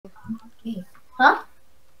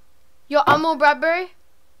Yo, I'm on Bradberry.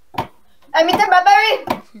 I mean, the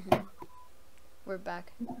Bradberry. We're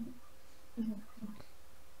back.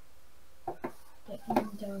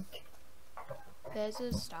 There's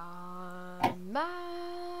a star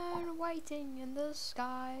man waiting in the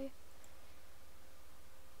sky.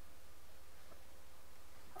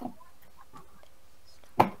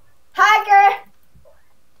 Hacker.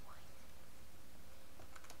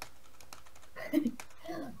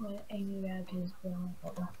 Amy grabbed his phone.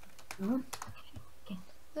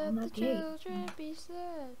 Let the children be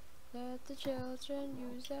sad. Let the children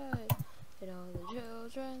use it. Let all the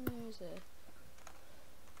children use it.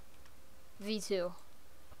 V2.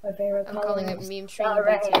 My favorite I'm color calling it is meme stream the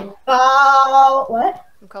V2. rainbow. What?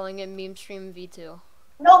 I'm calling it meme stream V2.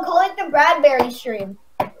 No, call it the Bradberry stream.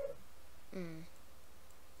 Mm.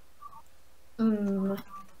 Mm.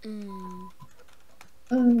 Mm.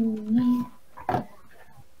 Mm.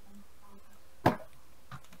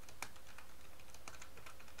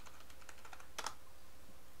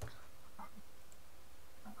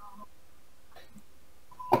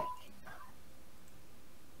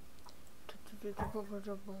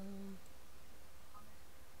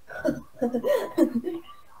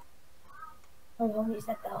 My homies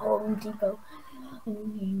at the Home Depot. The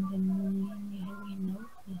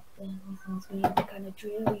kind of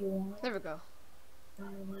drill you want. There we go.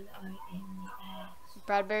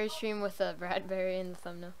 Bradberry stream with a Bradberry in the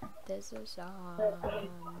thumbnail. There's a star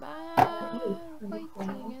man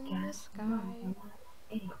waiting in the sky.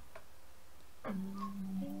 He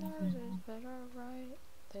knows it's better right.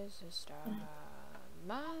 There's a star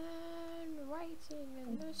man waiting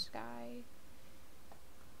in the sky.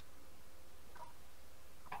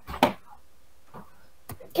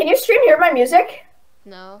 Can you stream hear my music?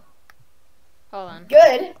 No. Hold on.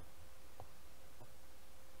 Good.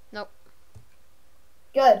 Nope.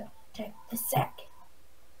 Good. Check the sack.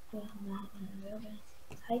 I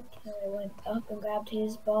went up and grabbed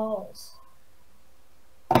his balls.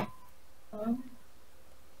 I'm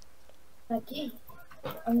not gay.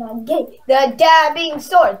 I'm not gay. The dabbing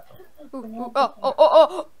sword. Ooh, ooh, oh, oh, oh,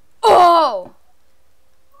 oh, oh!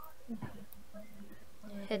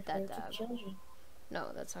 Hit that dab.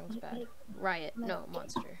 No, that song's bad. Riot. No,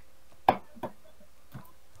 monster.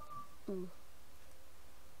 Ooh.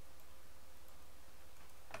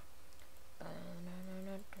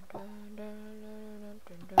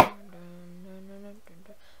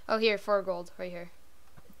 Oh, here, 4 gold, right here.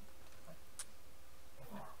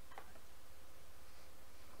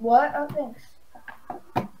 What? Oh, thanks.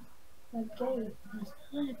 Okay,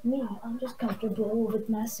 me, I'm just comfortable with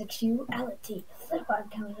my sexuality. I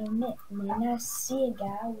can't admit when I see a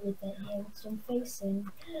guy with a handsome face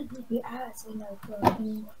and your eyes in a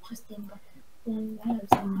fucking interesting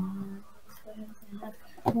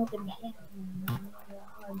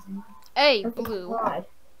Hey, blue.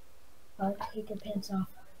 I'll take your pants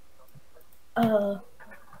off.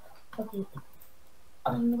 Okay.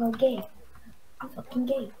 I'm not gay. I'm fucking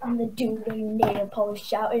gay. I'm the dude in nail polish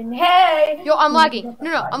shouting, hey! Yo, I'm lagging.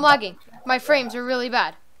 No, I'm lagging. My frames are really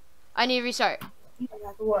bad. I need to restart.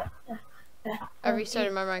 What? I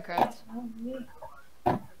restarted my Minecraft.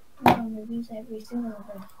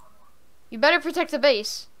 You better protect the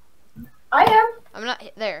base. I am. I'm not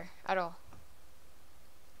there at all.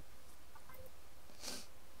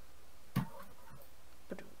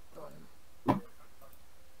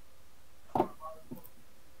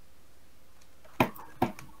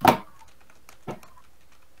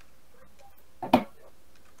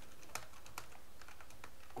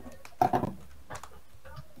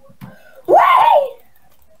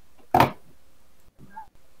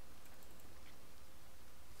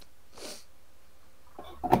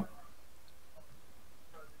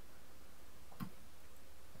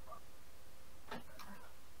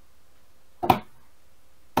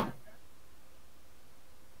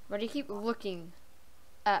 Why do you keep looking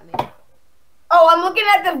at me? Oh, I'm looking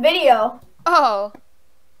at the video. Oh.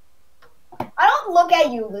 I don't look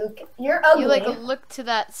at you, Luke. You're ugly. You like look to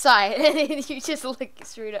that side and you just look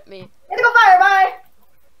straight at me. Let's go fire, bye.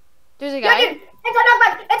 There's a guy. Yeah, dude, it's a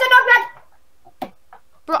knockback. It's a knockback.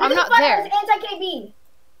 Bro, I'm not there. It's anti-KB.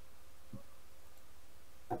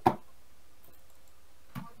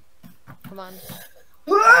 Come on.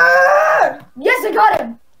 Yes, I got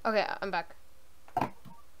him. Okay, I'm back.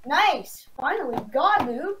 Nice. Finally got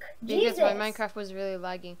Luke. Because Jesus. my Minecraft was really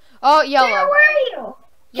lagging. Oh, yellow. Where were you?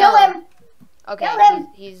 Yellow. Kill him. Okay, Kill him.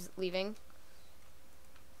 He's leaving.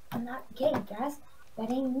 I'm not gay, guys. That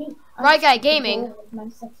ain't me. Right guy gaming. My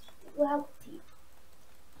sexuality.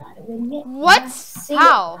 Gotta admit, What?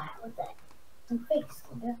 How? With that some face.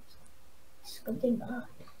 Something behind.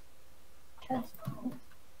 Trust me.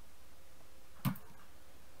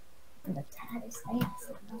 And the tattest ass.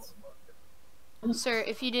 Sir,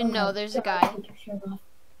 if you didn't know, Okay, there's so a guy. take your shirt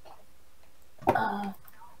off.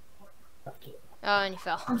 Fuck you. Oh, and he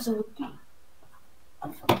fell. I'm so gay.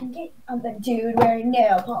 I'm fucking gay. I'm the dude wearing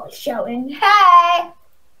nail polish shouting, hey!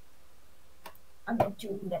 I'm the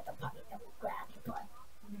dude with the puppy that will grab your butt.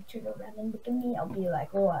 When you turn around and look at me, I'll be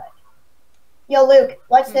like, what? Yo, Luke,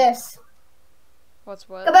 what's this? What's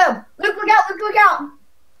what? Kaboom! Luke, look out! Luke, look out!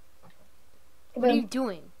 Kaboom. What are you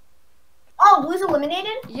doing? Oh, Blue's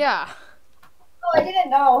eliminated? Yeah. Oh, I didn't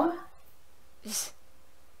know.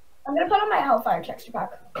 I'm gonna put on my Hellfire texture pack.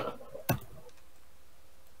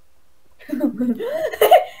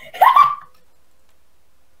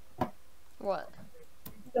 What?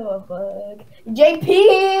 Oh, fuck.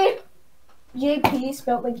 JP! JP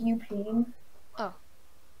spelled like you peeing. Oh.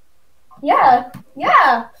 Yeah,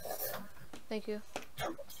 yeah. Thank you.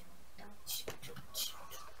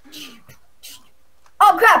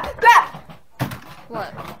 Oh, crap, crap!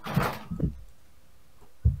 What?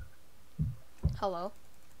 Hello?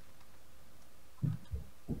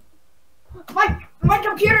 My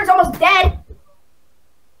computer's almost dead.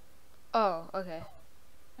 Oh, okay.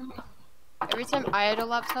 Every time I had a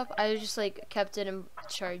laptop, I just like kept it in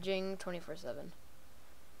charging 24/7.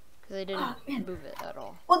 Because I didn't move it at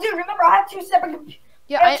all. Well, dude, remember I have two separate computers.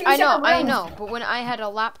 Yeah, I know. But when I had a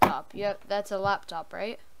laptop, that's a laptop,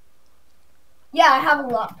 right? Yeah, I have a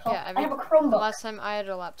laptop. Yeah, I have a the Chromebook. last time I had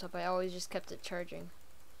a laptop, I always just kept it charging.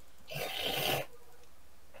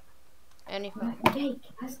 And he fell. Gay,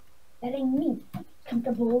 that ain't me.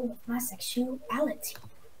 Comfortable with my sexuality.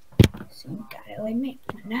 So you gotta admit,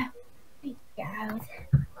 no. God.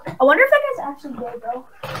 I wonder if that guy's actually gay, bro.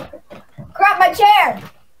 Crap, my chair!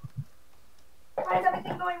 Why is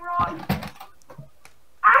everything going wrong?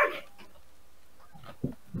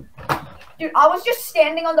 Dude, I was just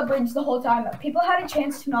standing on the bridge the whole time. People had a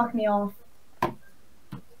chance to knock me off.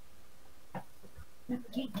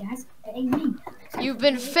 Okay, guys, that ain't me. You've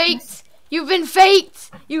been faked! You've been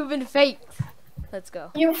faked! You've been faked! Let's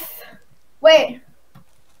go. Wait.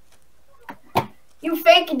 You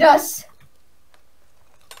faked us.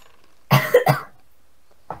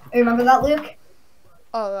 Remember that, Luke?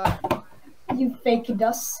 Oh, You faked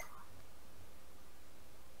us.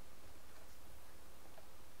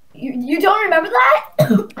 You don't remember that?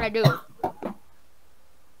 I do.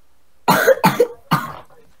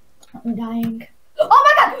 I'm dying. Oh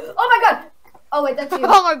my god! Oh my god! Oh wait, that's you.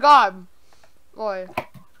 Oh my god. Boy.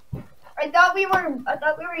 I thought we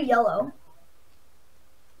were yellow.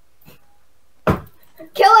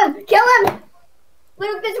 Kill him! Kill him!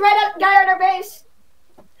 Luke, this red guy on our base.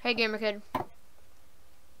 Hey, gamer kid.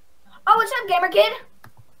 Oh, what's up, gamer kid?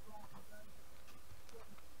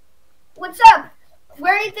 What's up?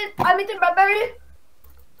 Where are Ethan? I'm Ethan Bradberry.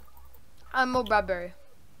 I'm Mo Bradberry.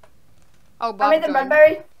 Oh, Bob I'm Ethan joined.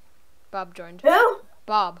 Bradberry. Bob joined. Who?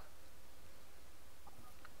 Bob.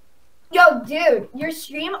 Yo, dude, your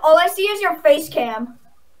stream, all I see is your face cam.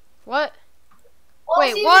 What? All I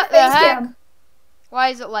see Wait, is what your the face heck? cam. Why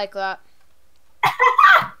is it like that?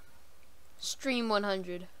 Stream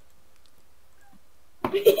 100.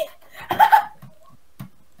 I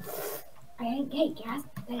ain't gay, guys.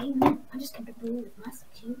 That ain't me. I'm just comfortable with my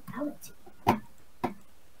sexuality.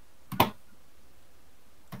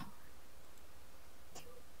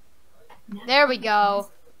 There we go.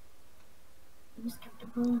 I'm just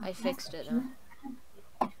comfortable with I fixed it. Huh?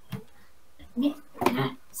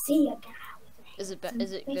 See a guy with a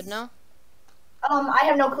Is it good now? I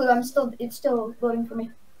have no clue. It's still loading for me.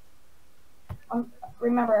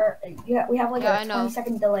 Remember, we have like Yeah, a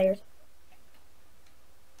 20-second delay or something.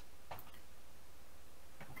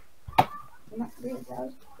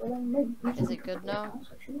 Is it good now?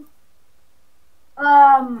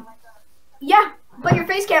 Yeah, but your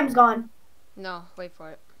face cam's gone. No, wait for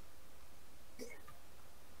it.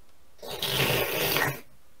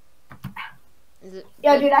 Is it?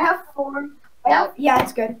 Yeah, good? dude, I have four. Yeah,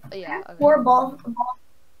 it's good. Yeah. Okay. Four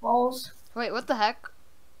balls. Wait, what the heck?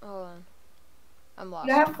 Hold on. I'm lost.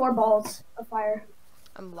 You have 4 balls of fire.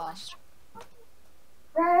 I'm lost.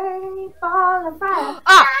 Rain, fall of fire.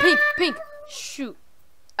 Ah, pink. Shoot.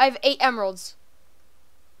 I have 8 emeralds.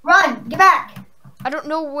 Run, get back. I don't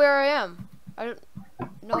know where I am. I don't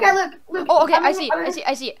know. Okay, look. Oh, okay, I see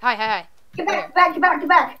it. Hi. Get back.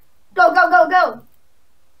 Go.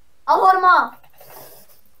 I'll hold him off.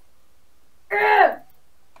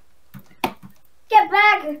 Get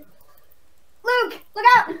back. Luke, look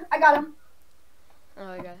out. I got him.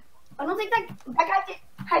 Oh, okay. I don't think that guy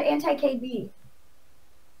had anti-KB.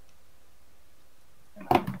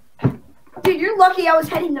 Dude, you're lucky I was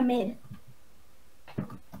heading to mid.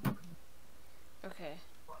 Okay.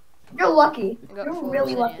 You're lucky. I got You're full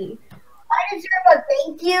really obsidian. lucky. I deserve a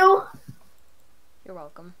thank you. You're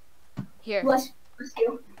welcome. Here. Bless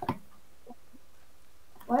you.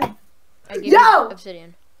 What? I give you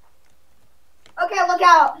obsidian. Okay, look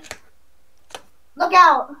out. Look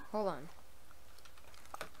out. Hold on.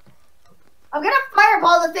 I'm gonna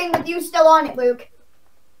fireball the thing with you still on it, Luke.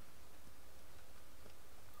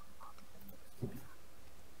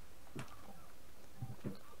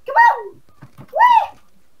 Come on! Wait!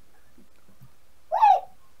 Wait!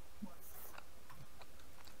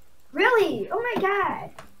 Really? Oh my god.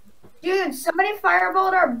 Dude, somebody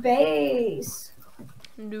fireballed our base.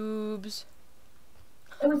 Noobs.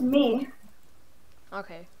 It was me.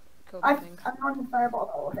 Okay. Cool. I'm on the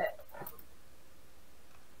fireball all of it.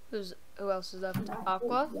 Who else is left?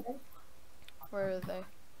 Aqua? Where are they?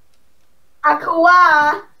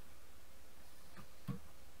 Aqua!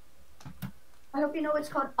 I hope you know it's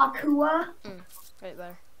called Aqua. Right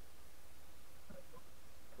there.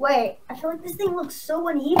 Wait, I feel like this thing looks so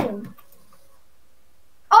uneven.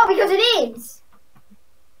 Oh, because it is!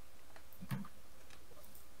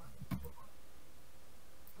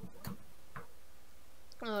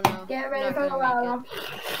 Oh no. Get You're ready not for the gonna lava.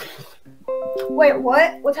 make Wait,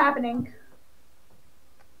 what? What's happening?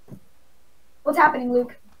 What's happening,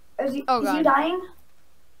 Luke? Is he God. dying?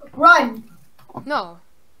 Run! it. No.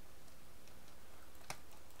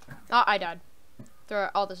 Oh, I died. Throw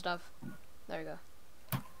all the stuff. There you go.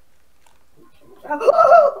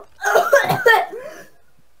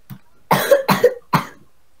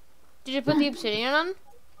 Did you put the obsidian on?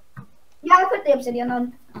 Yeah, I put the obsidian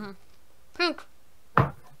on. Pink.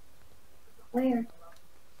 Where?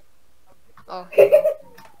 Oh.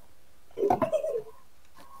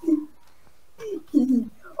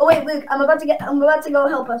 Oh wait, Luke, I'm about to go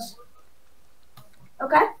help us.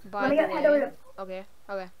 Okay? By the Head over way. to Okay.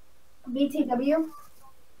 Okay. BTW.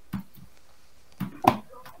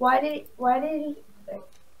 Why did he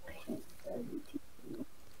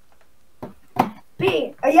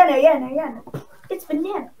B Ayana. It's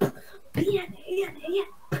banana. Ayana.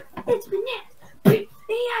 It's banana.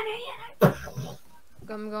 Ayana.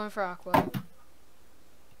 I'm going for Aqua.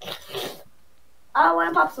 I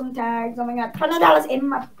wanna pop some tags. Only got $20 in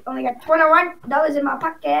my $21 in my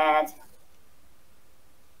pocket.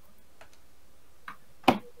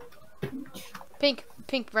 Pink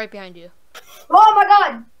right behind you. Oh my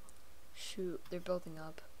god! Shoot, they're building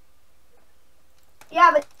up.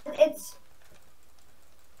 Yeah, but it's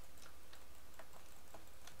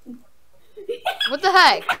What the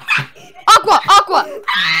heck? Aqua! Luke,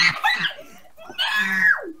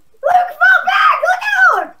 fall back! Look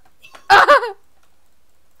out!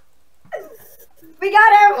 We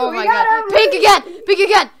got him! Oh we my got god. him! Pink again!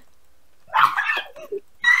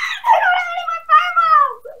 I don't have any more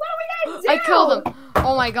fireballs! What are we gonna do? I killed him.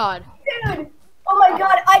 Oh my god. Dude! Oh my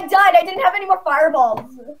god, I died! I didn't have any more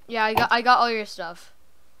fireballs! Yeah, I got all your stuff.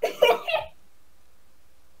 They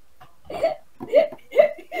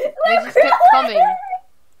just kept coming.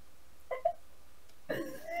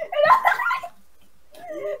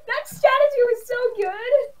 That strategy was so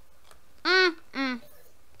good.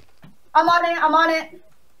 I'm on it.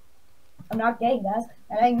 I'm not gay, guys.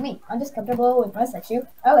 That ain't me. I'm just comfortable with my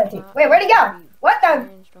sexuality. Wait, where'd he go? What the?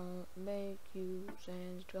 Sands don't make you,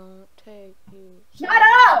 sands don't take you. Shut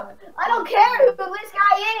up! I don't care who this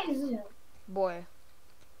guy is. Boy.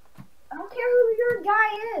 I don't care who your guy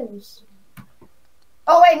is.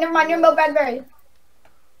 Oh wait, never mind. You're Milk Bradberry.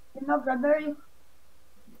 You're Milk Bradberry.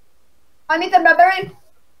 I meet the Bradberry.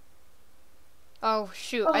 Oh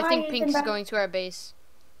shoot! Oh, I think hi, Pink's Ethan. going to our base.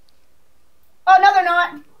 Oh no, they're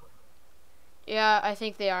not. Yeah, I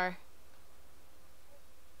think they are.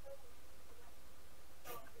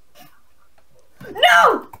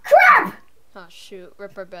 No! Crap! Oh shoot!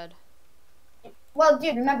 Rip our bed. Well,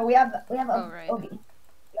 dude, remember we have Oh, right. Obi. We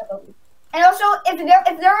have Obi. And also, if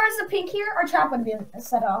there was a pink here, our trap would be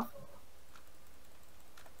set off.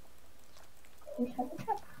 We have a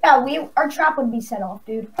trap. Yeah, our trap would be set off,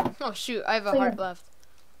 dude. Oh shoot! I have a So heart you- left.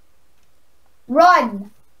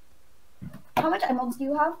 Run! How much emeralds do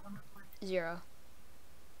you have? 0.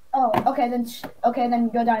 Oh, okay, then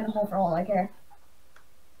go die in the hole for all I care.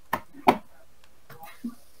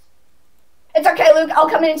 It's okay, Luke. I'll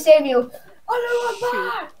come in and save you.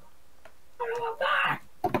 Shoot.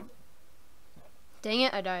 Dang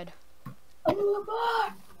it! I died.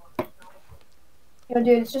 Yo,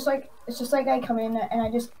 dude, it's just like I come in and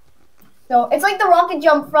I just so it's like the rocket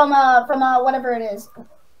jump from whatever it is,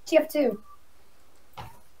 TF2.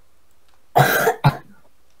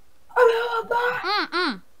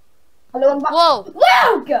 Hello, Whoa!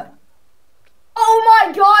 Luke! Oh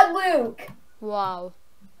my God, Luke! Wow.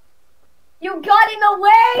 You got in the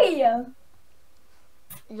way!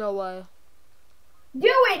 No way. Do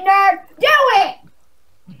it, nerd! Do it!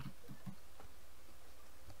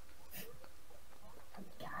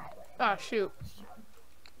 Oh, shoot.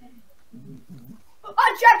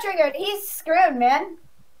 Oh, trap triggered! He's screwed, man.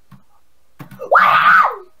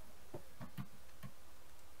 Wow!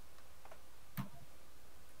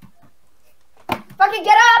 Fucking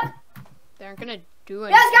get up! They aren't gonna do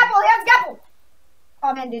He has anything. grapple! He has grapple!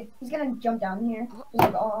 Oh man, dude, he's gonna jump down here. He's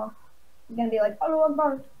like, oh. He's gonna be like, oh, I'm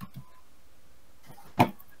bored.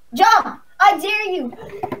 Jump! I dare you!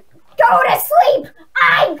 Go to sleep!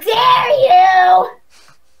 I dare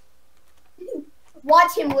you!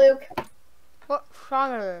 Watch him, Luke. What's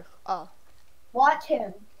wrong with this? Oh. Watch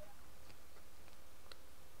him.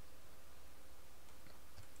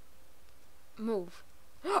 Move.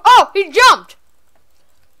 Oh, he jumped!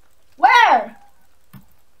 Where?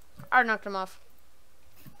 I knocked him off.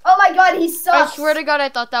 Oh my god, he I sucks. swear to God, I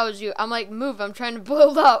thought that was you. I'm like, move. I'm trying to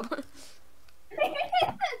build up.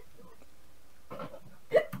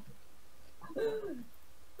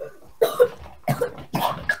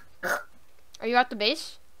 Are you at the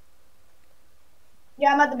base?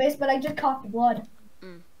 Yeah, I'm at the base, but I just coughed blood.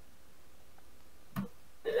 Mm.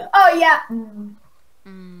 Oh yeah.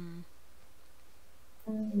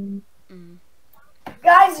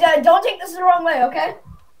 Guys, don't take this the wrong way, okay?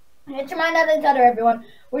 Get your mind out of the gutter, everyone.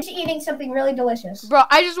 We're just eating something really delicious. Bro,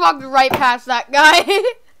 I just walked right past that guy.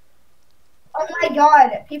 Oh my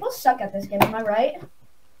god, people suck at this game, am I right?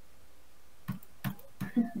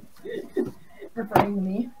 Referring to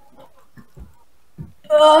me.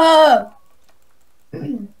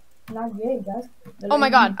 Not gay, guys. Oh my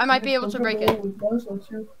god, I might be able to break it. Do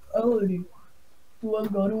I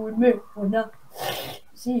got it with me or not?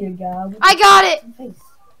 See you, guys. I got it!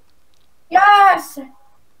 Yes! I'm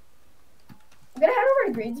gonna head over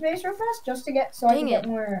to Green's base real fast just to get so I can get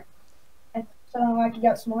more. So I can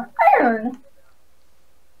get some more iron.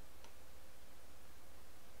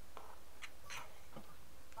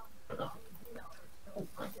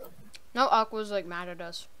 No, Aqua's like mad at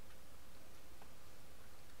us.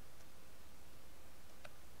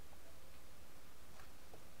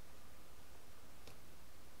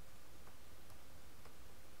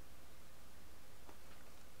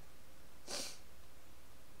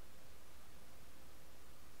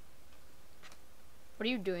 What are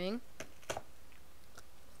you doing?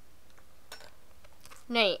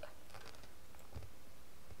 Nate.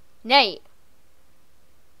 Nate.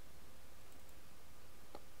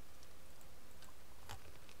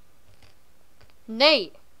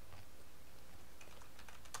 Nate.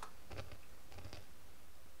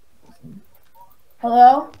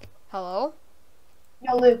 Hello? Hello?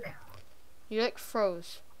 Yo, Luke. You like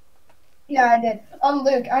froze. Yeah, I did.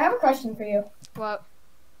 Luke, I have a question for you. What?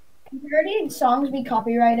 Can parody songs be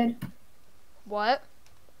copyrighted? What?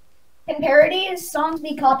 Can parody songs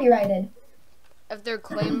be copyrighted? If they're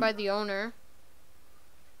claimed by the owner.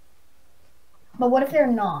 But what if they're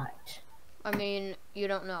not? I mean, you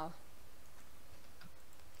don't know.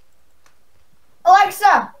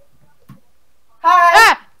 Alexa! Hi!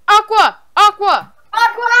 Ah! Aqua! Aqua!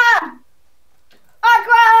 Aqua!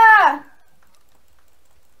 Aqua!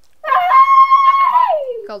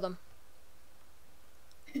 Hey! Killed him.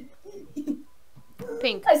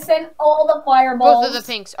 Pink. I sent all the fireballs. Both of the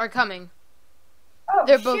pinks are coming. Oh,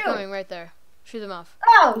 They're both shoot. coming right there. Shoot them off.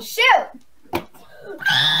 Oh, shoot!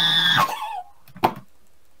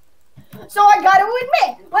 So I gotta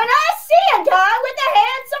admit, when I see a guy with a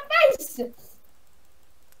handsome face,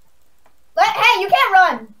 hey, you can't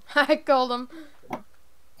run, I killed him.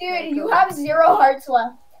 dude. You have 0 hearts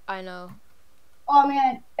left. I know. Oh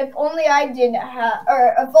man, if only I didn't have,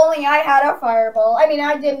 or if only I had a fireball. I mean,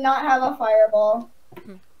 I did not have a fireball.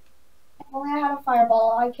 If only I had a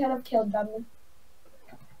fireball, I could have killed them.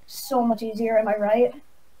 So much easier, am I right?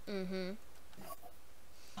 Mm-hmm.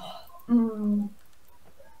 Mm.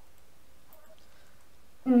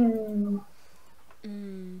 Mm.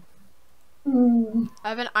 Mm. Mm. I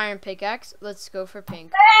have an iron pickaxe. Let's go for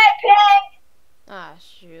pink. Hey, Pink! Ah,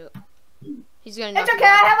 shoot. He's gonna knock It's okay, you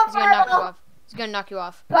off. I have a He's gonna knock you fireball. off. He's gonna knock you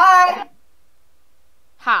off. Bye!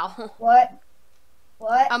 How? What?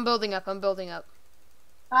 What? I'm building up. I'm building up.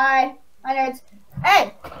 Hi. Hi, nerds.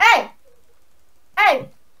 Hey! Hey! Hey!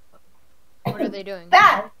 What are they doing?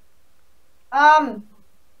 Bad!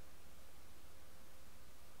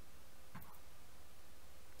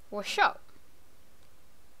 What's up?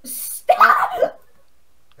 Stop!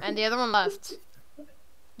 And the other one left.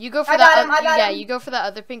 You go for I that. got him, I got Yeah, him. you go for that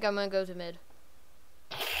other pink. I'm gonna go to mid.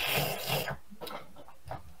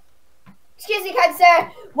 Excuse me, kind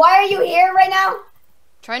sir. Why are you here right now?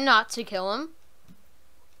 Try not to kill him.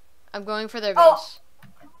 I'm going for their Oh. base.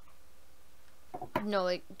 No,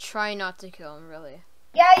 like, try not to kill him, really.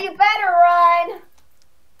 Yeah, you better run.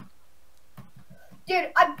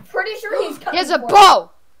 Dude, I'm pretty sure he's coming. He has a for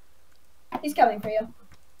bow! you. He's coming for you.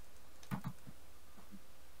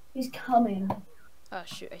 He's coming. Oh,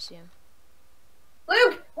 shoot, I see him.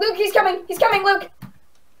 Luke! Luke, he's coming! He's coming, Luke!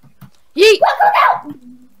 Yeet! Look out!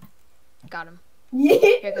 Got him.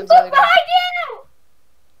 Yeet! Here comes the other Look guy. behind you!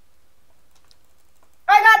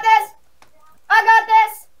 I got this! I got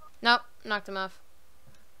this! Nope, knocked him off.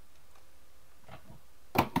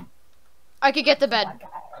 I could get the bed.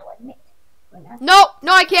 No,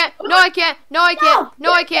 no, I can't. No, I can't. No, I can't.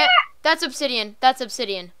 No, I can't. That's obsidian. That's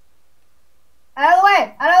obsidian. Out of the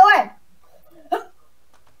way! Out of the way!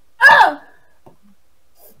 Oh!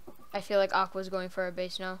 I feel like Aqua's going for a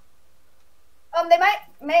base now. They might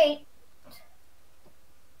mate.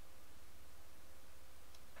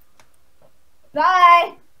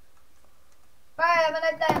 Bye! Bye, have a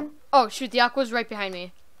nice time. Oh, shoot, the Aqua's right behind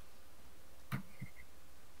me.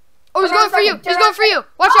 Oh, he's Turn going for around you. second, He's turn going around for you.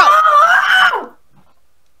 Watch out. Oh!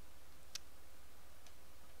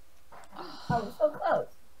 I was so close.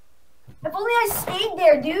 If only I stayed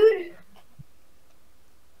there, dude.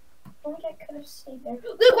 If only I could have stayed there.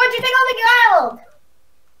 Luke, why'd you take all the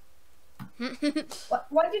girls?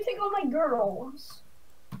 Why'd you take all my girls?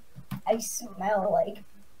 I smell like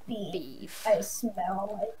beef. Beef. I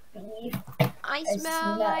smell like beef. I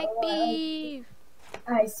smell like beef.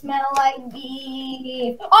 I smell like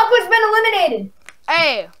beef. Aqua's been eliminated.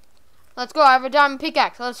 Hey, let's go. I have a diamond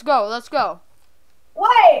pickaxe. Let's go. Let's go.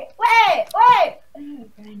 Wait. Oh,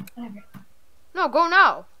 fine, whatever. No, go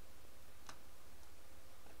now.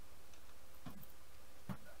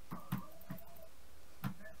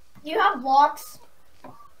 Do you have blocks?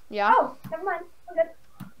 Yeah. Oh, never mind. We're good.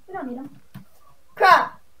 We don't need them.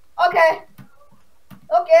 Crap. Okay.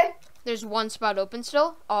 There's one spot open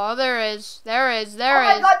still. Oh, there is. There is. Oh There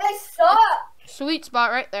my is. god, they suck. Sweet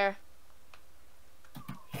spot right there.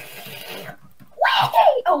 Wait!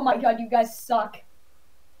 Oh my god, you guys suck.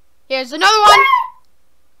 Here's another one.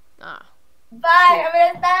 Ah. Bye, have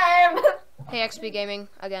a nice time. Hey, XP Gaming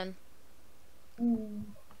again.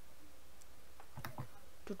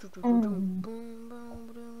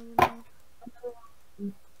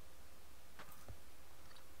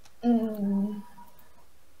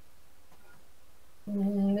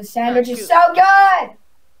 The sandwich shoot. is so good.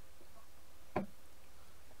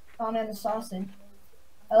 Oh man, the sausage.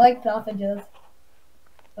 I like sausages.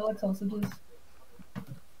 I like sausages.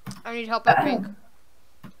 I need help at pink.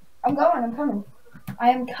 I'm coming. I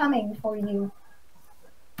am coming for you.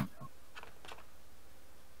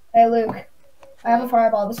 Hey Luke, I have a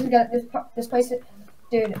fireball. This is gonna this place,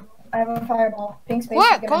 dude. I have a fireball. Pink space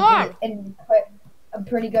What? is Come gonna on. be in a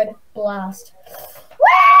pretty good blast.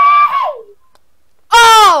 Whee!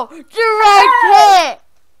 Oh, direct hit.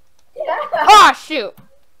 Yeah. Oh shoot.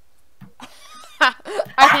 I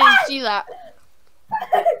didn't see that.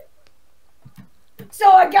 So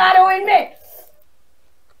I gotta admit.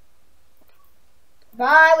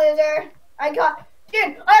 Bye, loser.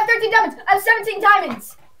 Dude, I have 13 diamonds. I have 17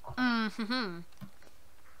 diamonds. Mm-hmm.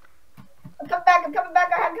 I'm coming back. I'm coming back.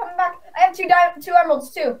 I have two emeralds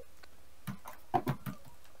too.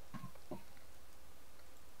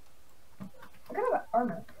 What kind of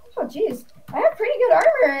armor? Oh, jeez. I have pretty good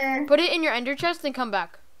armor. Put it in your ender chest and come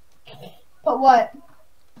back. But what?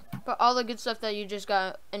 Put all the good stuff that you just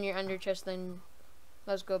got in your ender chest, then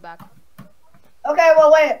let's go back. Okay,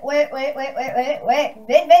 well, wait. Wait.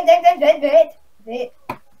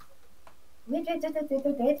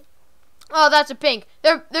 Oh, that's a pink.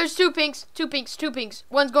 There's two pinks.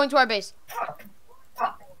 One's going to our base.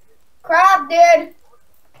 Fuck. Crap, dude.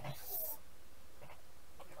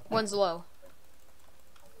 One's low.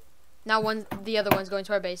 Now the other one's going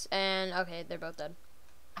to our base, and okay, they're both dead.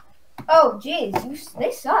 Oh, jeez,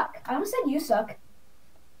 they suck. I almost said you suck.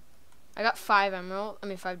 I got 5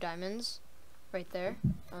 diamonds, right there.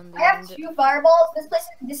 On the I have end. 2 fireballs.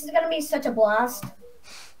 This is gonna be such a blast.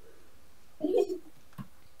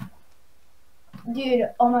 Dude,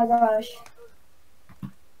 oh my gosh.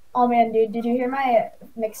 Oh man, dude, did you hear my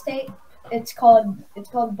mixtape? It's called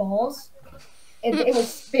Balls. It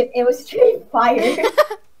was straight fire.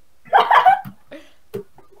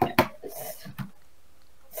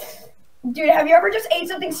 Dude, have you ever just ate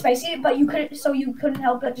something spicy but you couldn't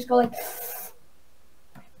help but just go like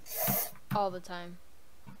All the time.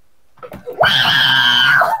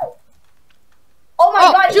 Wow! Oh my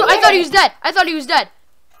god, shoot, I thought he was dead.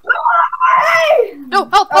 No,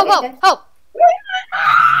 help.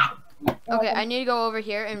 Okay, I need to go over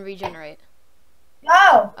here and regenerate. Oh,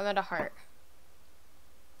 No! I'm at a heart.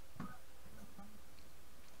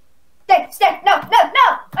 Stick! No!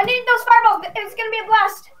 I need those fireballs! It's gonna be a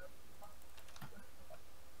blast!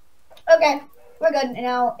 Okay, we're good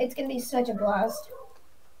now. It's gonna be such a blast.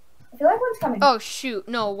 I feel like one's coming. Oh shoot!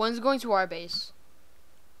 No, one's going to our base.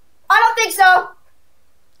 I don't think so!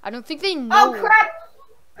 I don't think they know. Oh crap!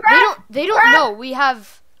 They don't know we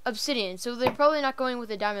have obsidian, so they're probably not going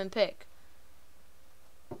with a diamond pick.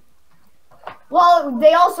 Well,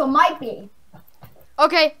 they also might be.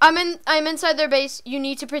 Okay, I'm inside their base. You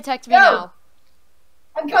need to protect me now.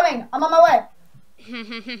 I'm coming. I'm on my way.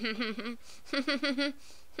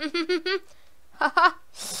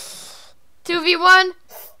 2v1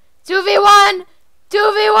 2v1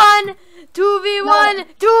 2v1 2v1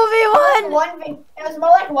 2v1 It was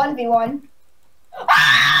more like 1v1.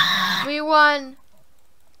 We won.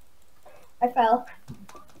 I fell.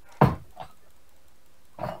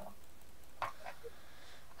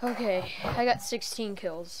 Okay, I got 16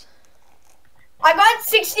 kills. I got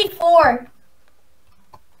 64.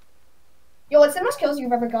 Yo, what's the most kills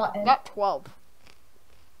you've ever gotten? I got 12.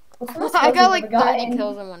 What's the most I kills got you've like ever gotten? 30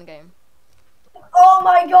 kills in one game. Oh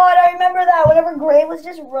my god, I remember that. Whenever Gray was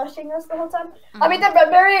just rushing us the whole time. I made the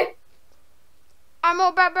Bradberry. I'm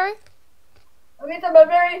all Bradberry. I made the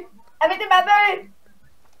Bradberry. I made the Bradberry.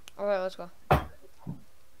 Alright, let's go.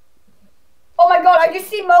 Oh my god, I just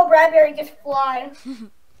see Mo Bradberry just fly.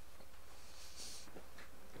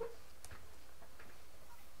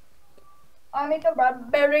 I made the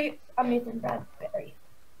Bradberry. I made the Bradberry.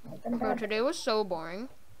 Bro, today was so boring.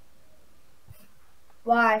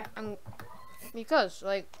 Why? Because,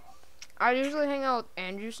 like, I usually hang out with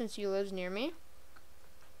Andrew since he lives near me.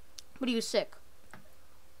 But he was sick.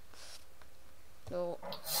 So?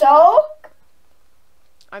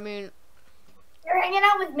 I mean... You're hanging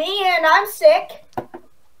out with me and I'm sick.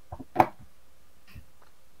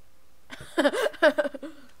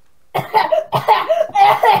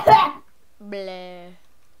 Bleh.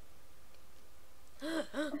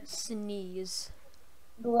 Sneeze.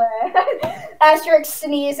 Bleh. Asterisk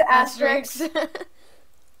sneeze, asterisk.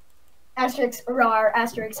 Asterisk rar,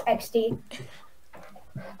 asterisk XD.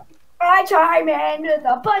 I chime in with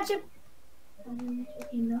a bunch of...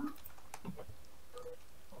 You know?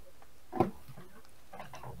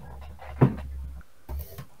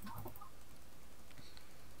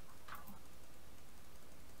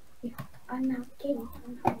 I'm not gay.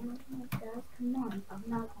 Come on, I'm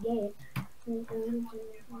not gay.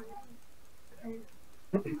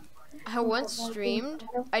 I once streamed.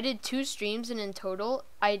 I did 2 streams, and in total,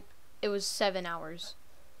 it was 7 hours.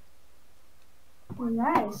 Oh,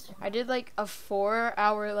 nice. I did like a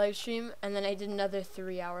 4-hour live stream, and then I did another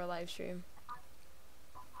 3-hour live stream.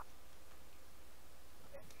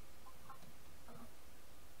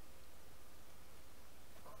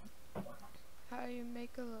 How you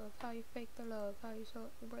make a love, how you fake the love, how you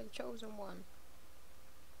were the chosen one.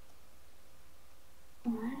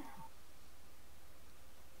 What?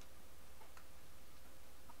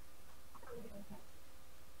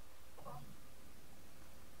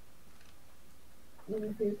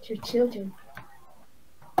 Your children.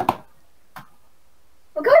 What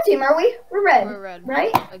color team are we? We're red. We're red.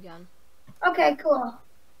 Right? Again. Okay, cool.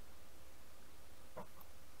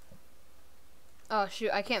 Oh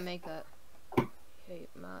shoot, I can't make that. Hate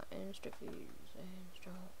my insta feeds and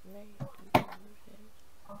strong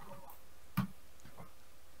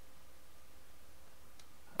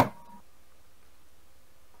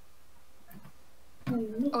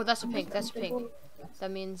Oh, that's a pink. That's a pink.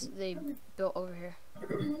 That means they built over here.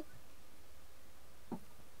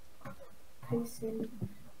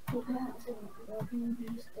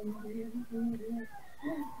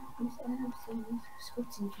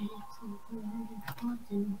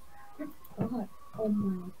 Oh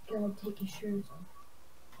my god, take your shoes off.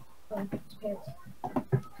 Oh, it's pants.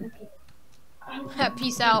 Okay.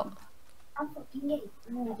 Peace out. I'm fucking gay.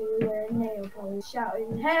 I'm gonna do wearing nail polish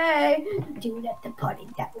shouting, hey, dude at the party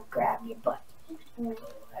that will grab your butt. And when you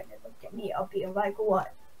look at me, I'll be like,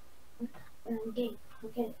 what? I'm gay.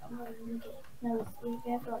 Okay, I'm gay. No, sleep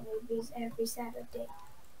after movies every Saturday.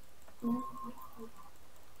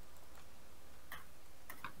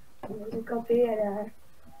 Musical theater.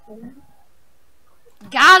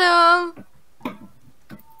 Got him!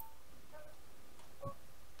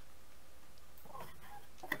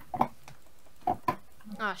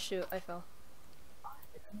 Ah, shoot, I fell.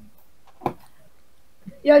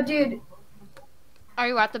 Yo, dude. Are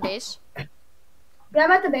you at the base? Yeah,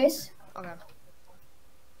 I'm at the base. Okay.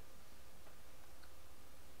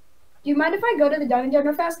 Do you mind if I go to the diamond den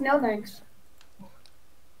real fast? No, thanks.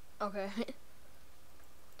 Okay.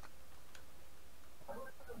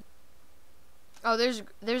 Oh, there's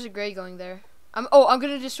a gray going there. I'm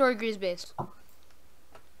gonna destroy Gray's base.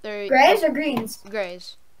 Grays or greens?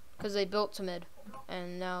 Grays, because they built to mid,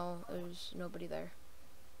 and now there's nobody there.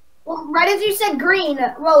 Well, right as you said green.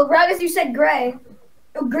 Well, right as you said gray,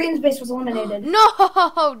 green's base was eliminated.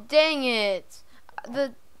 No, dang it!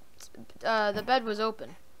 The bed was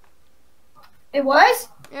open. It was?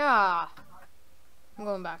 Yeah. I'm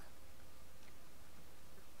going back.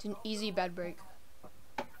 It's an easy bed break.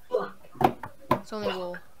 It's only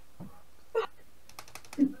wool.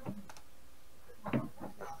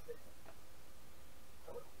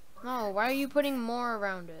 No, why are you putting more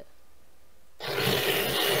around it?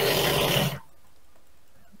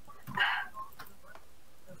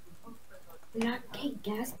 Not gay,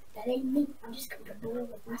 guys. That ain't me. I'm just comfortable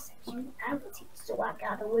with my sexuality, so I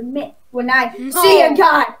gotta admit when I see a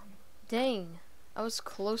guy. Dang, I was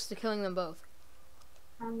close to killing them both.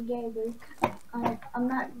 I'm gay, Luke. I'm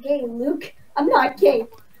not gay, Luke. I'm not gay.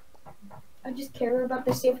 I just care about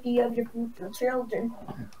the safety of your future children.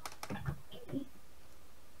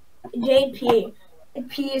 JP.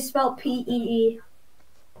 P is spelled P-E-E.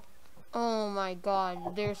 Oh my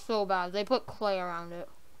god, they're so bad. They put clay around it.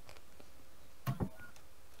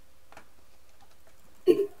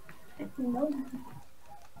 No.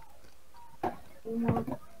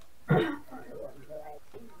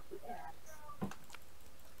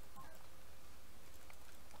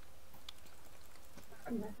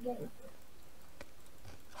 I'm not gay.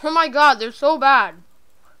 Oh my god, they're so bad.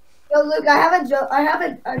 Yo, Luke, I have a joke. I have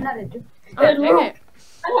a, not a joke. Hey, Luke,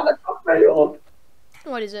 I have a joke for you.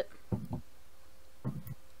 What is it?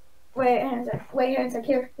 Wait, hands up. Wait, hands up.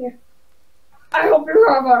 Here. I hope you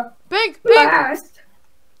have a Pink! blast.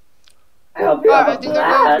 I hope you have I a think they're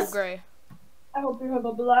going for blast. gray. I hope you have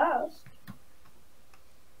a blast.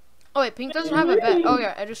 Oh wait, pink doesn't have a bed. Oh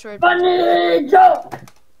yeah, I destroyed. Funny joke.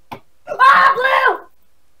 Ah,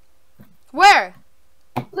 Blue! Where?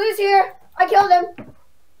 Blue's here. I killed him.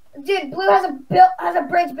 Dude, Blue has a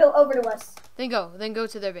bridge built over to us. Then go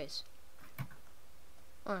to their base.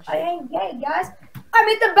 Oh, I ain't gay, guys. I'm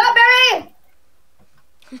Ethan Bradberry.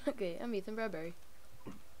 Okay, I'm Ethan Bradberry.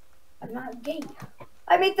 I'm not gay.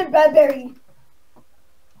 I'm Ethan Bradberry.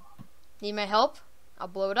 Need my help? I'll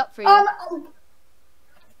blow it up for you.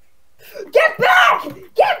 Get back!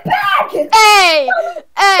 Get back! Hey!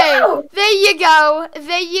 Hey! No! There you go.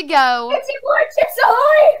 There you go. It's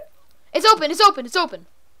ahoy! It's open. It's open. It's open.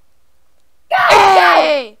 Guys,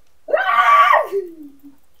 Hey! go! Ah!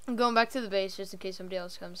 I'm going back to the base just in case somebody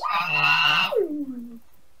else comes. I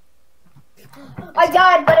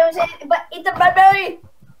died, but it's a Bradberry.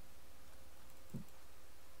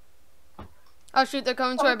 Oh shoot, they're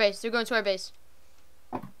coming to our base. They're going to our base.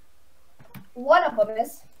 One of them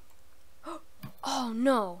is. Oh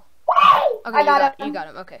no. Okay, I got him. You got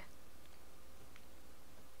him. Okay.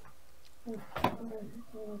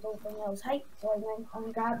 Height, so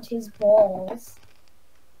I grabbed his balls.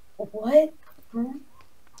 What? Huh?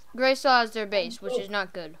 Gray still has their base, which is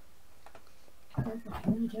not good.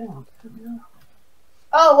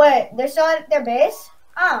 Oh wait, they're still at their base?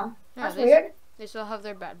 Oh, Yeah, that's weird. They still have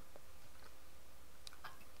their bed.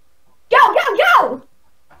 Go, go, go!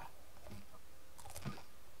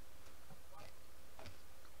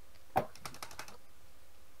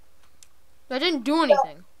 I didn't do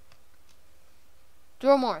anything.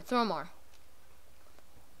 Throw more. Throw more.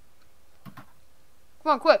 Come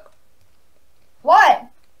on, quick. What?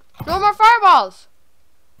 Throw more fireballs.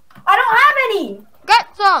 I don't have any.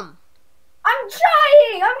 Get some. I'm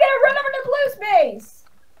trying. I'm gonna run over to Blue's base.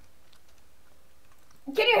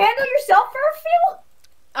 Can you handle yourself for a few?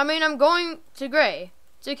 I mean, I'm going to Gray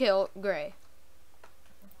to kill Gray.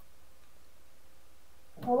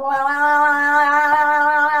 No,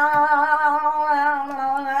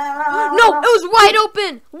 it was wide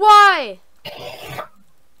open. Why?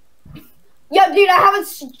 Yo, dude, I have a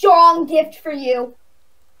strong gift for you.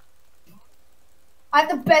 I have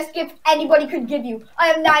the best gift anybody could give you. I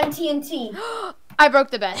have 9 TNT. I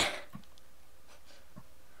broke the bed.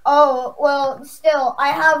 Oh, well, still,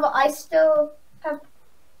 I still have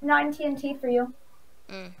 9 TNT for you.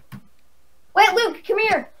 Mm. Wait, Luke, come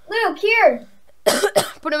here. Luke, here.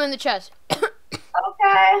 Put him in the chest.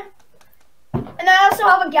 Okay. And I also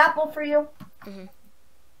have a gapple for you. Mm-hmm.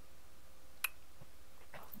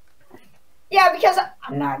 Yeah, because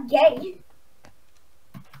I'm not gay.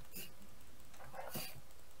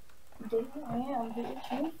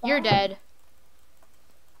 You're dead.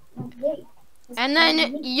 I'm gay. And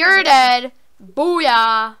then you're dead.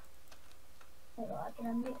 Booyah.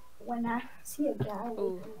 When I see a guy.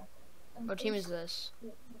 Ooh. What team is this?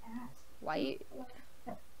 White?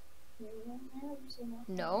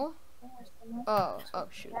 No? Oh,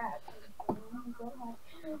 shoot. Oh my god.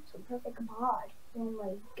 So perfect bod. Oh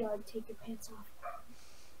my god, take your pants off.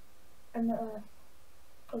 I'm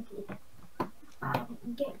okay. I'm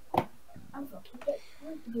gay. I'm fucking gay.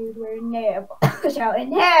 Dude, we're in there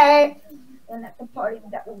shouting, hey! And at the party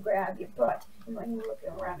that will grab your butt. And when you're looking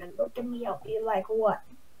around and look at me, I'll be like, what?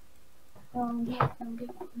 I'm gay.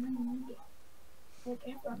 Like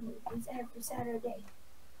every movies every Saturday.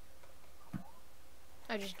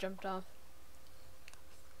 I just jumped off.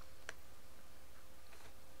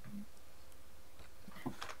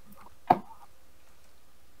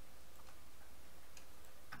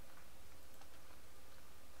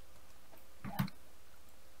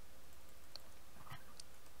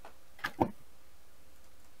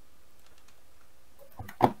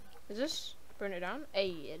 Is this burn it down? Hey,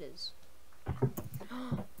 it is.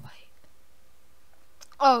 Wait.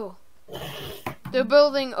 Oh, they're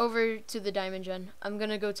building over to the diamond gen. I'm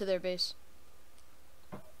gonna go to their base.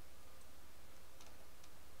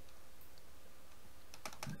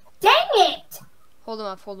 Dang it! Hold them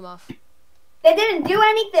off. Hold them off. They didn't do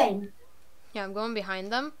anything. Yeah, I'm going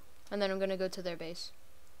behind them, and then I'm gonna go to their base.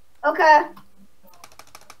 Okay.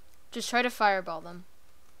 Just try to fireball them.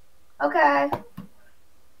 Okay.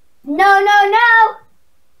 No!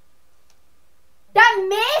 That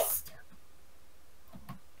missed?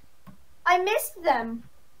 I missed them.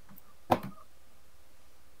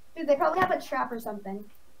 Dude, they probably have a trap or something.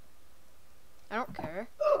 I don't care.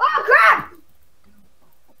 Oh, crap!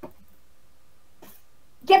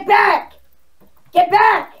 Get back! Get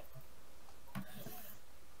back!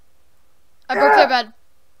 I broke their bed.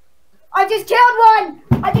 I just killed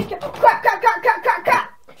one! I just killed... Crap!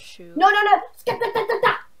 Shoot. No!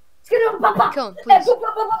 Kill him, please. Please kill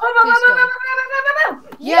him.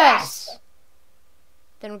 Yes!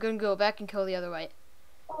 Then we're gonna go back and kill the other white.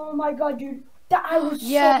 Oh my god, dude. I was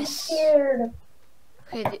so scared.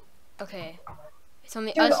 Okay. It's on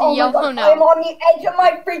the Dude, us and yellow god, now. I'm on the edge of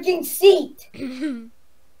my freaking seat.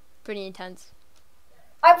 Pretty intense.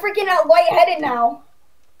 I'm freaking out lightheaded now.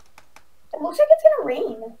 It looks like it's gonna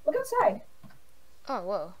rain. Look outside. Oh,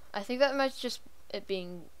 whoa. I think that might just it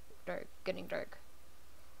being dark, getting dark.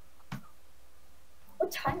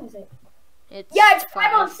 What time is it? It's yeah, it's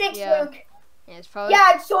 5:06, yeah. Luke. Yeah, it's probably.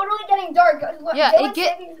 Yeah, it's totally getting dark. Look, yeah,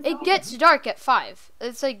 it gets dark at 5.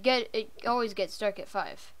 It's like it always gets dark at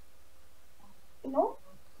 5. No?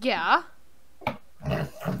 Yeah.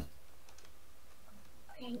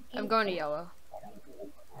 I'm going to yellow.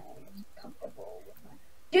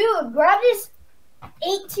 Dude, grab this 8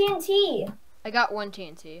 TNT. I got 1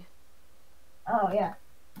 TNT. Oh, yeah.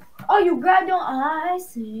 Oh, you grabbed on... I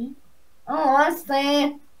see. Oh, I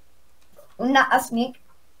see. Not a sneak.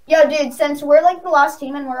 Yo, dude, since we're like the last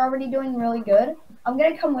team and we're already doing really good, I'm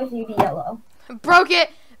gonna come with you to yellow. Broke their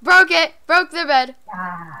bed.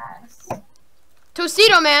 Yes.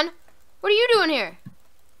 Tostito, man. What are you doing here?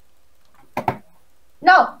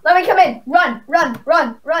 No, let me come in. Run.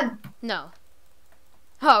 No.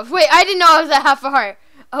 Oh, wait, I didn't know I was at half a heart.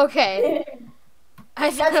 Okay.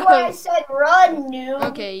 That's why I said run, noob.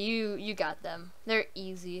 Okay, you got them. They're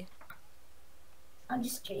easy. I'm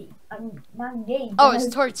just gay. I'm not gay. Oh, it's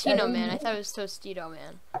Tortino, man. I thought it was Tostito,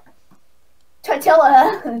 man.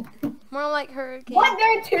 Tortilla. More like hurricane. What,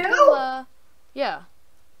 there are 2? Tortilla. Yeah.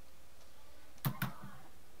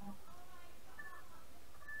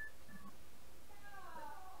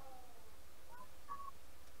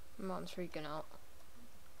 Mom's freaking out.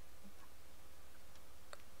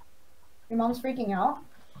 Your mom's freaking out?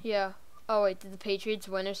 Yeah. Oh, wait, did the Patriots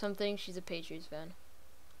win or something? She's a Patriots fan.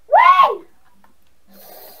 Wait!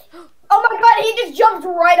 Oh my god, he just jumped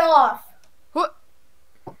right off. What?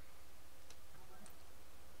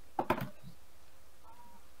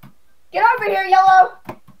 Get over here, yellow.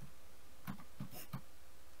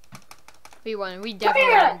 We won. We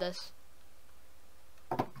definitely won this.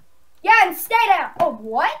 Yeah, and stay down. Oh,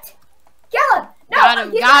 what? Kill him. No,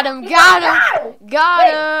 Got him.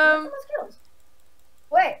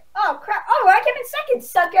 Wait. Oh, crap. Oh, I came in second,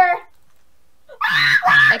 sucker.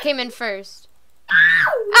 I came in first.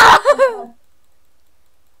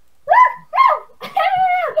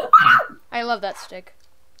 I love that stick.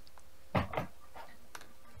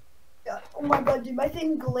 Oh my god, dude, my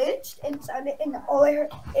thing glitched and sounded, and all I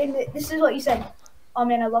heard, and this is what you said. Oh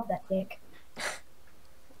man, I love that dick.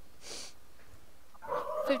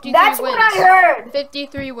 53 That's wins. what I heard.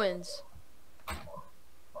 53 wins.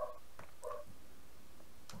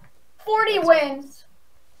 40 wins.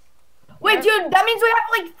 Wait, dude, that means we have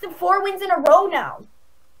like 4 wins in a row now.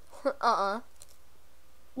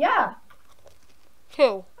 Yeah.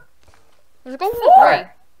 2. Let's go for 3.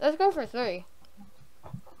 Let's go for 3.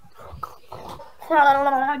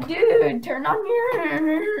 Dude, turn on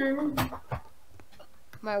your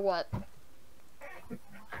My what?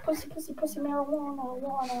 pussy,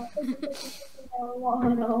 marijuana, pussy,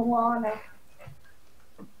 marijuana.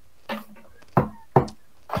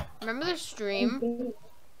 Remember the stream?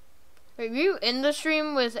 Wait, were you in the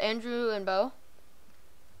stream with Andrew and Bo?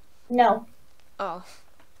 No. Oh.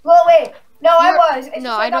 Well, wait. No, I was. It's No,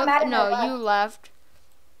 just I got don't. mad and No, I you left.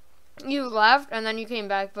 You left, and then you came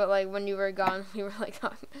back. But like when you were gone, we were like,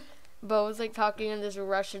 Bo was like talking in this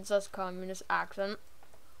Russian / communist accent.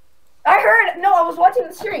 I heard. No, I was watching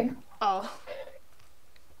the stream. Oh.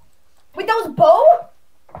 Wait, that was Bo?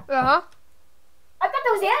 Uh huh. I thought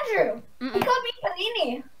that was Andrew. Mm-mm. He called me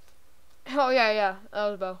Panini. Oh yeah, that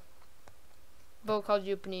was Bo. Bo called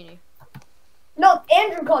you Panini. No,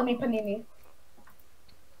 Andrew called me Panini.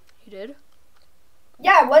 He did?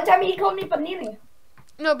 Yeah, one time he called me Panini.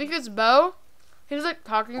 No, because Bo, he was like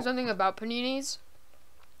talking something about paninis,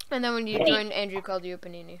 and then when you joined, Andrew called you a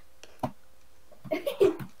panini.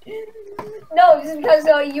 No, it's because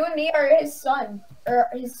you and me are his son. Or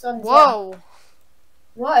his son's. Whoa. Yeah.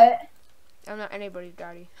 What? I'm not anybody's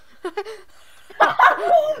daddy. Wait,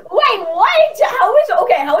 what? How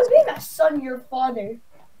is being a son your father?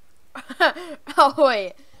 Oh,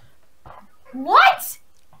 wait. What?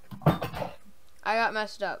 I got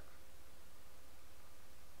messed up.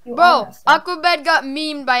 You are Bro, messed up. Aquabed got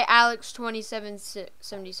memed by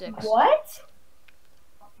Alex2776. What?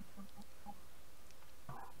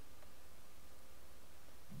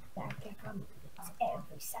 Back from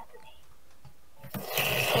every Saturday.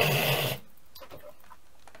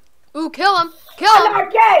 Ooh, kill him! Kill him! I'm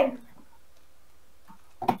gay!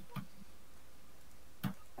 I'm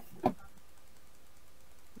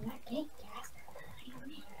not gay, guys.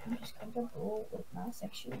 I'm just comfortable with my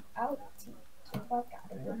sexuality. So I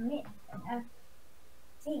gotta admit, and I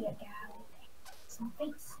see a guy with some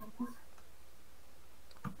faces.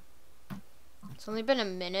 It's only been a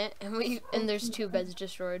minute, and there's 2 beds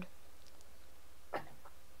destroyed.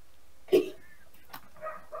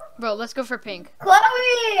 Bro, let's go for pink.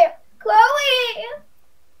 Chloe!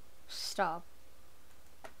 Stop.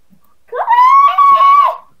 Chloe!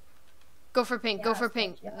 Go for pink. Go for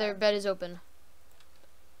pink. Their bed is open.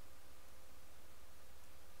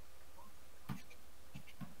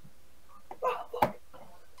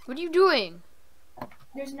 What are you doing?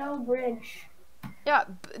 There's no bridge. Yeah,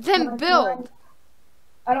 then build.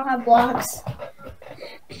 I don't have blocks.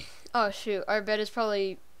 Oh shoot, our bed is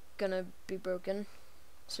probably gonna be broken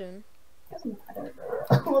soon. Doesn't matter.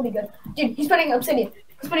 We'll be good. Dude, he's putting obsidian.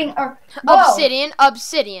 He's putting our Obsidian.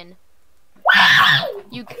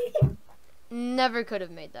 You never could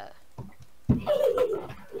have made that.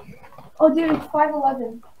 Oh, dude, it's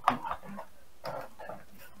 5:11.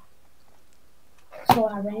 So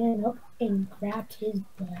I ran up and grabbed his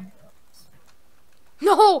bed.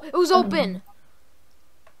 No, it was open.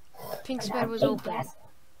 Pink's bed was open.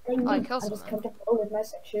 Oh, I killed I was someone. comfortable with my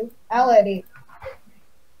sexuality.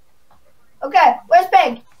 Okay, where's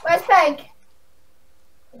Pink? Where's Pink?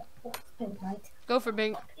 Where's Pink, right? Go for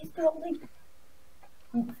Bink. He's probably...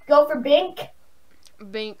 Go for Bink?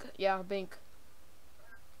 Bink, yeah, Bink.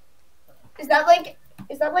 Is that like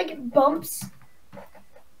bumps?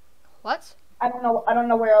 What? I don't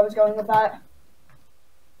know where I was going with that.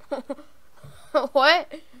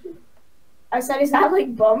 What? I said, is that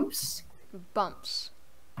like bumps? Bumps.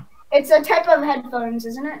 It's a type of headphones,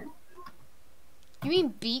 isn't it? You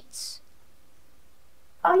mean beats?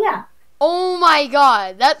 Oh yeah. Oh my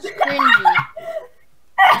god, that's cringy.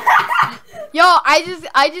 Yo, I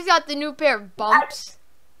just got the new pair of bumps.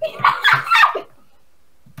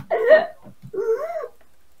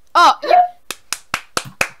 Oh, yeah.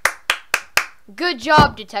 Good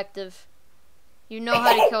job, detective. You know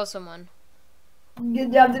how to kill someone.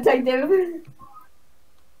 Good job, detective.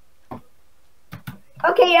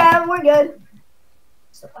 Okay, yeah, we're good.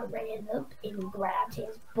 So I ran up and grabbed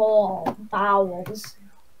his bowels.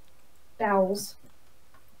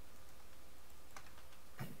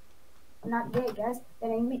 I'm not gay, guys.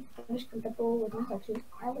 That ain't me. I'm just comfortable with my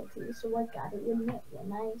sexuality, so I gotta admit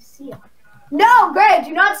when I see it. No, Greg,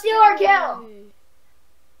 do not steal our kill.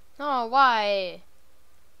 Oh, why?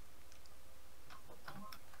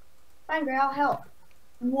 Fine, Greg, I'll help.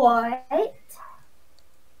 What?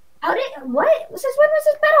 How did? What? Since when was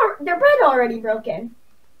this bed? Their bed already broken.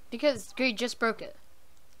 Because Greg just broke it.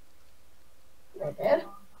 They did.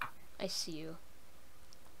 I see you.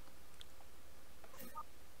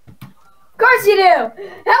 Of course you do.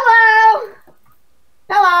 Hello.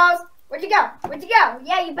 Hello. Where'd you go? Where'd you go?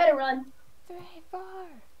 Yeah, you better run. Very far.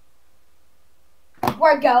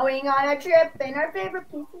 We're going on a trip in our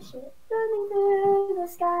favorite piece of shit. Running through the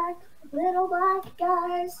sky, little black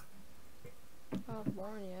guys.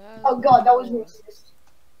 California. Oh god, that was racist.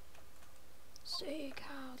 Say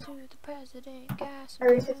cow to the president, gas. A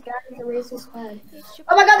racist guy is a racist man.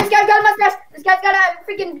 Oh my god, this guy's got a mustache! This guy's got a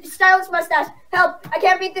freaking stylish mustache! Help! I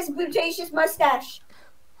can't beat this bootatious mustache!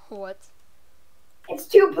 What? It's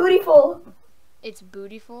too bootyful. It's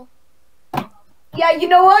bootyful? Yeah, you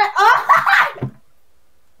know what? Ah!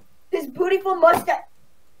 This bootyful mustache.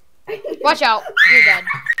 Watch out, you're dead.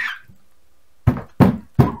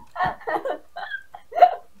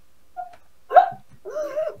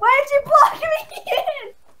 Why did you block me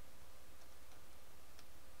in?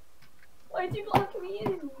 Why did you block me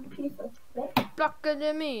in, you piece of shit? Blocker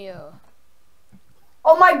de mio.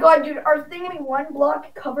 Oh my god, dude, our thing in one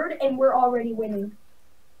block covered and we're already winning.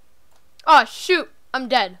 Oh shoot, I'm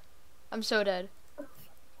dead. I'm so dead.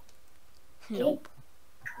 Nope.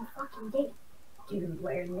 I'm fucking dead. Dude,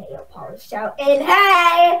 wearing nail polish shouting,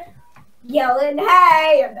 hey! Yelling,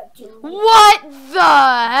 hey! I'm not doing What the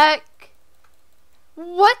heck?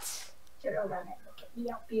 What? Should have run it. Look at me.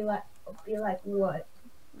 I'll be like, what?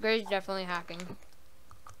 Gray's definitely hacking.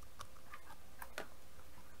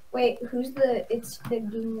 Wait, who's the? It's the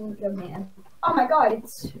Ginga man. Oh my god,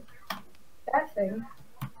 it's that thing.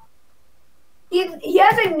 He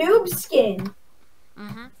has a noob skin.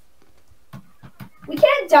 Mm-hmm. We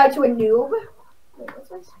can't die to a noob. Wait, what's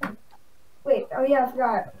my skin? Wait, oh yeah, I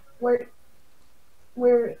forgot.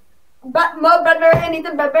 Bradberry,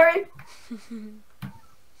 anything Bradberry?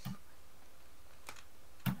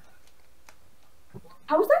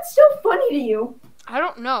 How is that still funny to you? I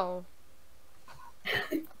don't know.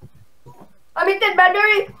 I mean, then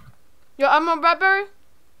Bradberry. Yo, I'm on Bradberry.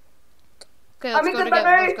 Okay, let's I mean, go the together.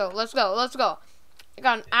 Bradberry. Let's go. Let's go. Let's go. I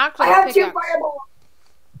got an axe I and a have two pickaxe. fireballs.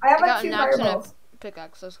 I have got two an axe and a fireballs.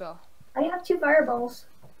 pickaxe. Let's go. I have two fireballs.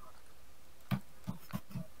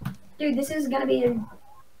 Dude, this is gonna be a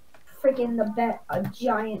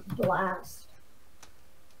giant blast.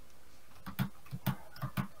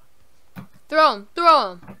 Throw him.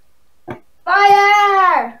 Throw him.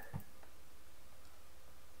 Fire!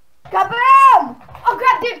 Kaboom! Oh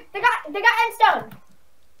crap, dude! They got endstone.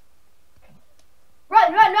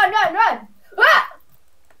 Run! Ah!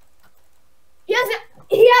 He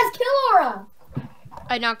has kill aura.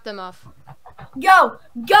 I knocked them off. Go!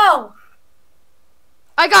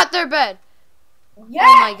 I got their bed. Yes!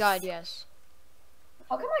 Oh my god, yes.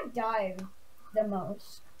 How come I died the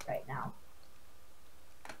most right now?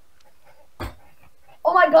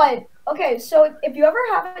 Oh my god. Okay, so if you ever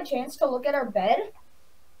have a chance to look at our bed,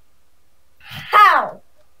 how?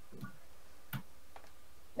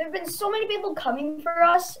 There have been so many people coming for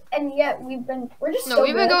us, and yet we're just No, so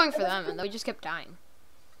we've been good. going for them, and we just kept dying.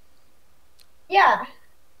 Yeah.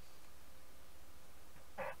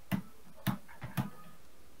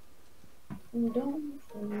 Don't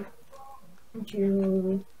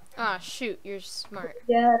you Ah, shoot, you're smart.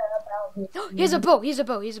 forget about me. He has a bow. He's a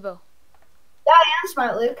bow. He's a bow. Yeah, I am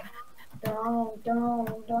smart, Luke.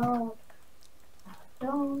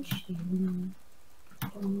 Don't you.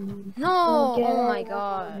 No. forget Oh my about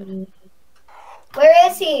god. me.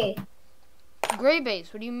 Where is he? Gray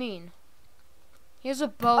base. What do you mean? He has a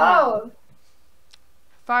bow. Oh. Now.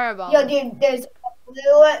 Fireball. Yo, dude, there's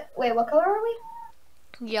blue. Wait, what color are we?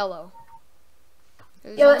 Yellow.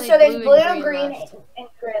 There's Yo, only so there's blue, and green, left. and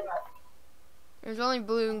gray left. There's only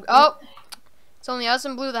blue and... Oh! It's only us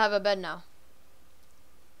and blue that have a bed now.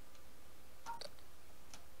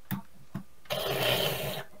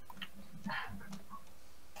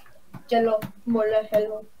 Jello, mole,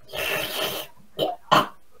 hello.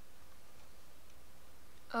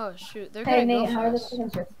 Oh, shoot. They're Hey, gonna Nate, go how for are the us. chicken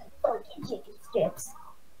strips? Funky chicken strips.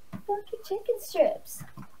 Funky chicken strips.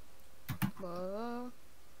 Whoa.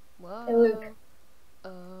 Whoa. Hey, Luke.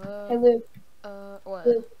 Hey, Luke. What?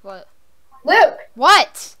 Luke. What? Luke!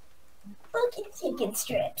 What? Funky chicken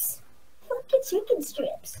strips. Funky chicken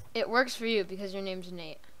strips. It works for you because your name's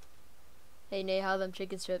Nate. Hey, Nate, how are them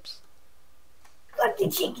chicken strips? Funky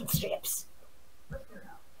chicken strips.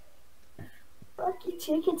 Funky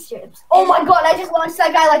chicken strips. Oh my god, I just launched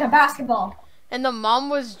that guy like a basketball. And the mom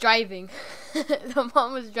was driving. The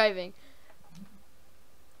mom was driving.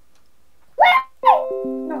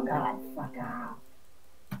 Oh god, fuck off.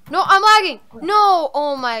 No, I'm lagging. No.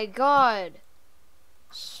 Oh my god.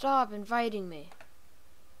 Stop inviting me.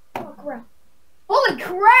 Oh crap. Holy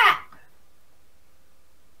crap!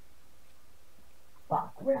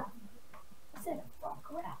 Fuck crap. I said fuck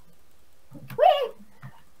crap. Wait!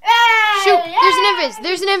 Hey! Shoot, there's an Hey! invis.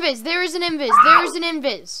 There's an invis. There is an invis. There is an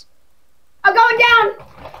invis. I'm going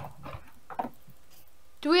down!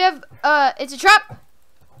 Do we have, it's a trap?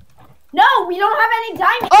 No, we don't have any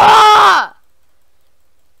diamonds. Ah!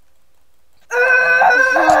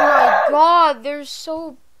 Oh my god, they're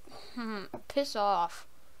so piss off.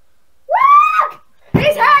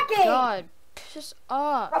 He's hacking. God, piss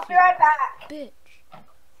off. I'll be right back. Bitch.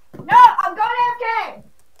 No, I'm going AFK.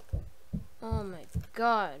 Oh my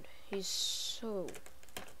god, he's so.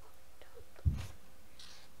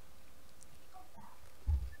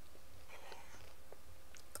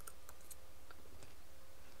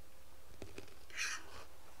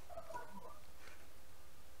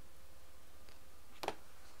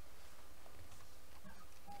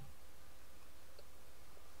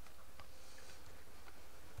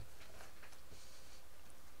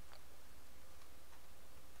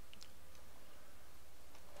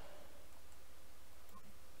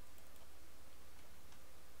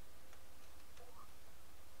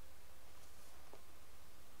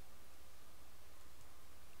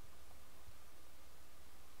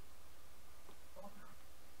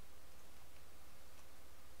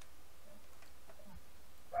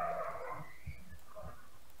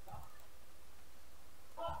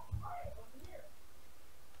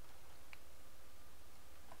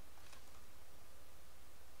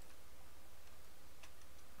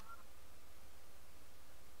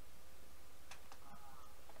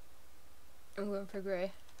 I'm going for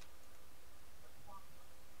gray.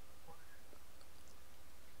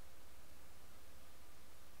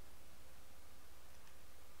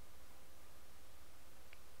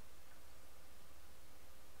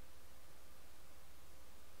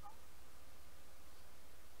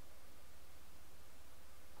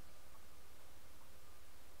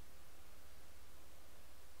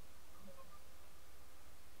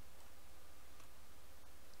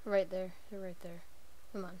 Right there. You're right there.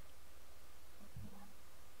 Come on.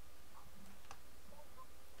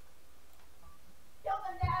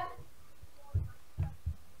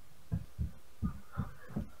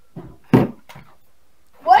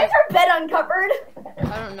 Why is our bed uncovered?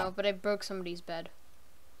 I don't know, but I broke somebody's bed.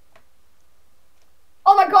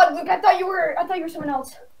 Oh my god, Luke, I thought you were someone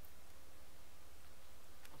else.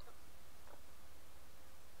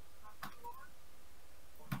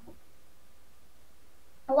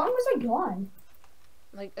 How long was I gone?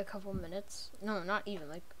 Like a couple minutes. No, not even.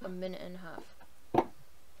 Like a minute and a half.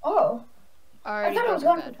 Oh. Already I thought I was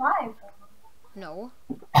broke a gone bed. for 5. No.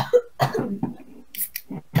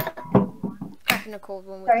 Cracking a cold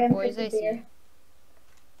one with Sorry, the I'm boys, I drinking see. beer.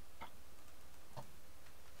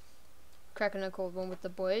 Cracking a cold one with the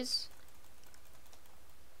boys.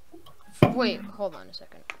 Wait, hold on a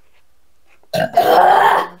second.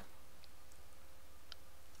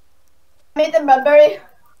 Made the Bradberry.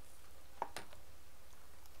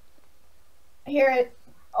 I hear it.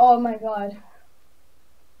 Oh my god.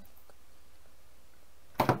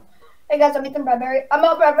 Hey guys, I'm Ethan Bradberry. I'm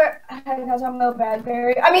Mel Bradberry. Hey guys, I'm Mel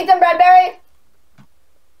Bradberry. I'm Ethan Bradberry.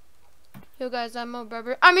 Yo guys, I'm Mo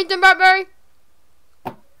Bradberry. I'm Ethan Bradberry.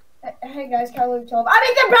 Hey guys, Carlo 12. I'm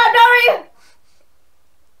Ethan Bradberry.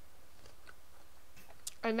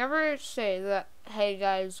 I never say that. Hey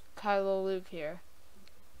guys, Kylo Luke here.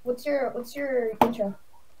 What's your intro?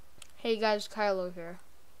 Hey guys, Kylo here.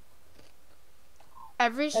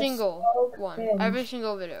 Every That's single so one. cringe. Every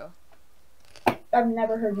single video. I've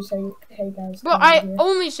never heard you say, "Hey guys." But Kylo I here.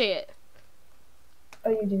 only say it. Oh,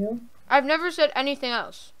 you do? I've never said anything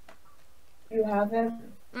else. You haven't?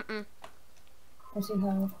 Mm-mm. Yes, you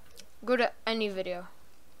have. Go to any video.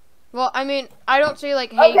 Well, I mean, I don't say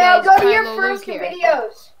like, hey Okay, guys, I'll go to your Kylo first Luke here.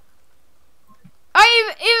 videos.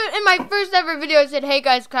 Even in my first ever video, I said, hey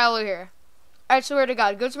guys, Kylo here. I swear to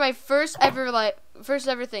God, go to my first ever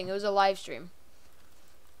thing. It was a live stream.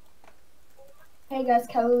 Hey guys,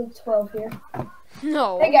 Kylo 12 here.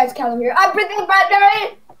 No. Hey guys, Kylo here. I'm breathing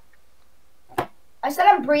Bradberry. I said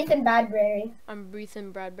I'm breathing Bradberry. I'm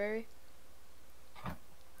breathing Bradberry.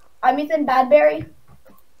 I'm Ethan Bradberry.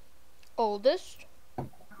 Oldest. Hey,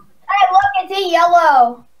 look, it's a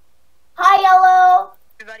yellow. Hi, yellow.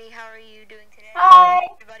 Everybody, how are you doing today? Hi.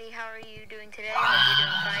 Everybody, how are you doing today? I hope you're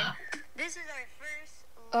doing fine. This is our first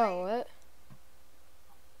Oh, what?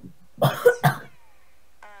 there's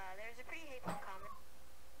a pretty hateful comment.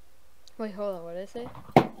 Wait, hold on. What did I say?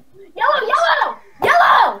 Yellow, yellow,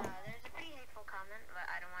 yellow. There's a pretty hateful comment, but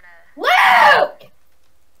I don't want to... Luke!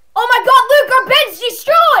 Oh my god, Luke, our bed's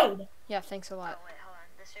destroyed! Yeah, thanks a lot. Oh, wait, hold on.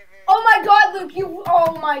 The server... Oh my god, Luke,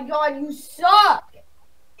 oh my god, you suck! There's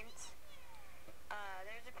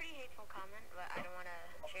a pretty hateful comment, but I don't want to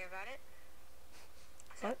share about it.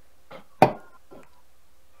 What?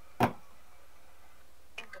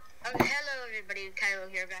 Okay, hello everybody, Kylo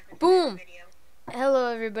here, back with Boom. another video.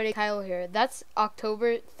 Hello, everybody. Kyle here. That's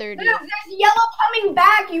October 30th. Dude, there's yellow coming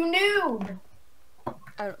back, you noob.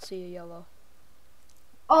 I don't see a yellow.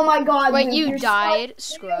 Oh my god. Wait, dude, you you're died,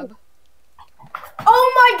 so scrub.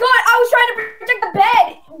 Oh my god, I was trying to protect the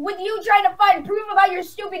bed with you trying to find proof about your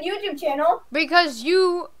stupid YouTube channel. Because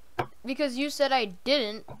you said I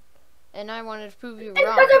didn't, and I wanted to prove you It's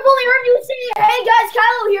wrong. because I've only heard you say, hey guys,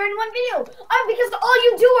 Kylo here in one video. Because all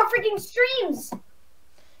you do are freaking streams.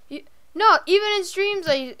 No, even in streams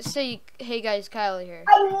I say, hey guys, Kyle here.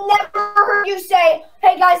 I never heard you say,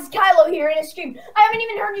 hey guys, it's Kylo here in a stream. I haven't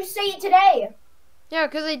even heard you say it today. Yeah,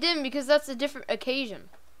 because I didn't, because that's a different occasion.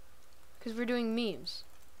 Because we're doing memes.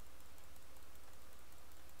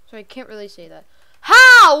 So I can't really say that.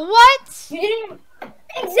 How? What? You didn't even...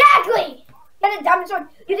 Exactly! You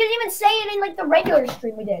didn't even say it in, like, the regular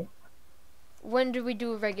stream we did. When did we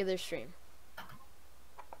do a regular stream?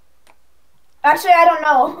 Actually, I don't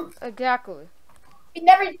know. Exactly. We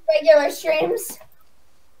never do regular streams.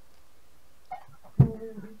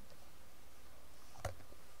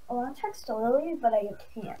 I want to text Lily, but I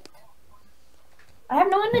can't. I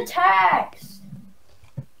have no one to text.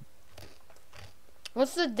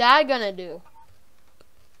 What's the dad gonna do?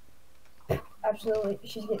 Absolutely,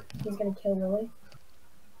 he's gonna kill Lily.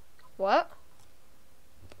 What?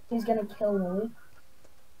 He's gonna kill Lily.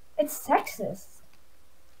 It's sexist.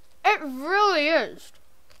 It really is.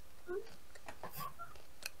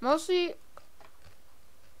 Mostly.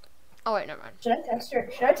 Oh wait, never mind. Should I text her?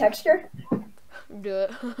 Should I text her? Do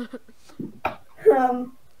it.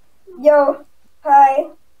 Yo,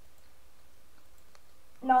 hi.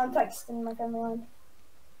 No, I'm texting my family line.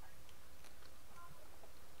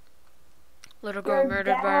 Little girl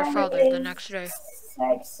murdered by her father the next day.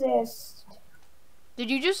 Sexist.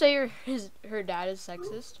 Did you just say her dad is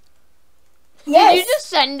sexist? Yes. Did you just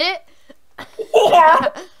send it? Yeah.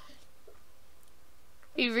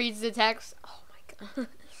 He reads the text. Oh my god.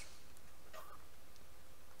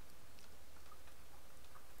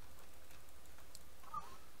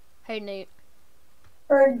 Hey Nate.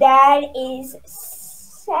 Her dad is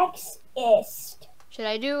sexist. Should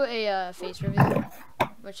I do a face reveal?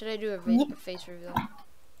 What should I do a face reveal?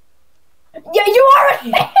 Yeah, you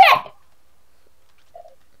already.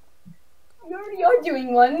 You already are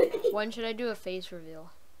doing one. When should I do a face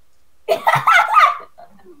reveal?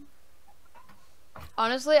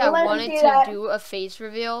 Honestly, I wanted to do a face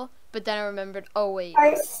reveal, but then I remembered, oh wait,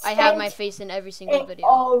 I have my face in every single video.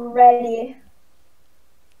 Already.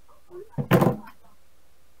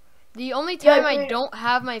 The only time I don't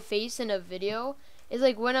have my face in a video is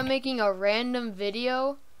like when I'm making a random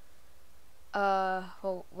video.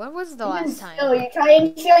 Well, when was the last time? Still, you try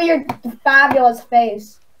and show your fabulous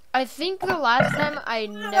face. I think the last time I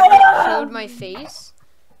never showed my face,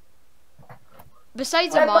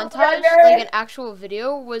 besides a montage, like an actual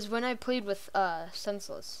video, was when I played with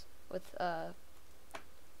Senseless. With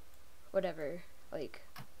whatever, like.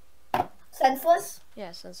 Senseless?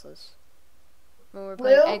 Yeah, Senseless. When we were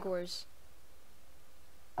playing Blue? Egg Wars.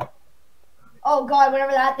 Oh god,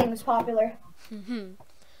 whenever that thing was popular.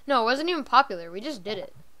 No, it wasn't even popular. We just did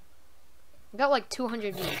it. We got like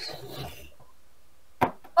 200 views.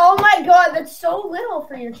 Oh my god, that's so little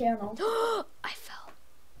for your channel. I fell.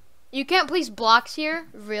 You can't place blocks here?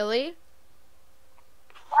 Really?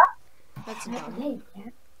 That's dumb.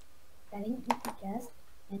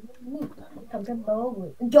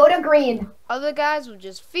 Go to green. Other guys will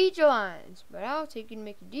just feed your lines, but I'll take you to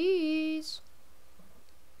Mickey D's.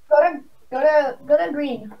 Go to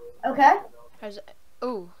green. Okay?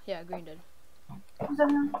 Oh, yeah, green did. Because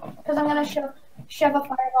I'm gonna shove a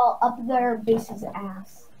fireball up their base's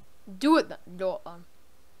ass. Do it then. Do it then.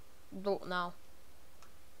 Do it now.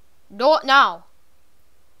 Do it now.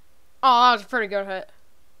 Oh, that was a pretty good hit.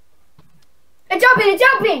 It's jumping! It's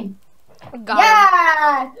jumping! Got him.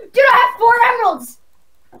 Yeah! Dude, I have 4 emeralds!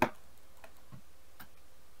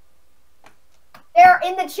 They're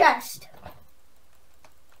in the chest.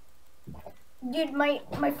 Dude, my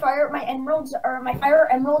fire emeralds,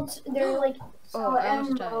 they're like so I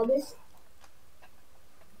almost died. emeralds.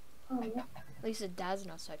 Oh, yeah. At least the dad's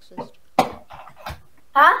not sexist.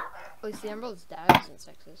 Huh? At least the Emerald's dad isn't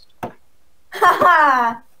sexist.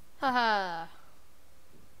 Haha! Haha.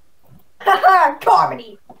 Haha!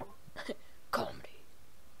 Comedy! Comedy.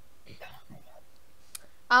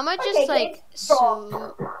 I'ma just Okay, like kids.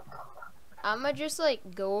 I'ma just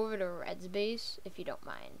like go over to Red's base if you don't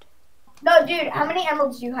mind. No, dude, how many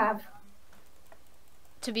emeralds do you have?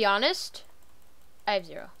 To be honest, I have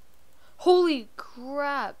 0. Holy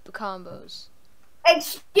crap, combos.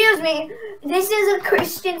 Excuse me, this is a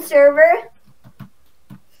Christian server.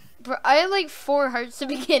 Bro, I had like 4 hearts to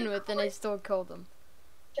begin with, and I still killed them.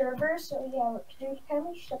 server, so yeah, could you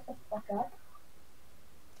kindly shut the fuck up?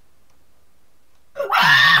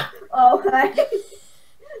 Oh, hi.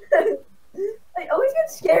 I always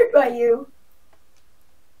get scared by you.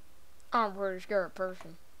 I'm a pretty scared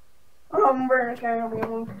person. We're scared of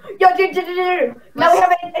you. Yo, dude. Now we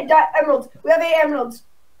have 8 emeralds. We have 8 emeralds.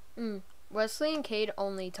 Wesley and Cade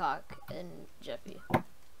only talk, and Jeffy.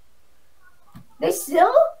 They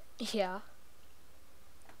still? Yeah.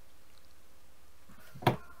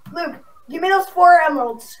 Luke, give me those 4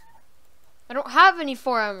 emeralds. I don't have any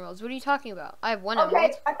 4 emeralds. What are you talking about? I have 1 Okay,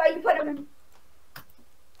 emerald. I thought you put them in.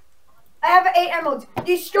 I have 8 emeralds.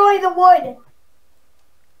 Destroy the wood.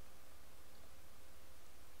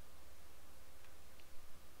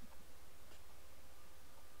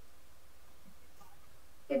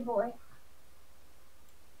 Good boy.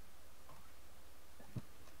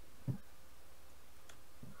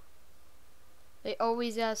 They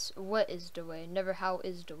always ask, what is the way? Never, how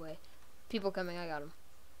is the way? People coming, I got him.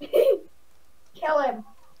 Kill him.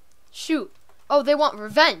 Shoot. Oh, they want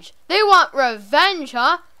revenge. They want revenge,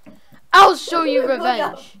 huh? I'll show you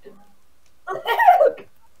revenge. Luke.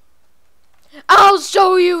 I'll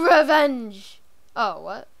show you revenge. Oh,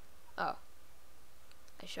 what? Oh.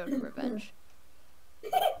 I showed him revenge.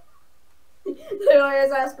 They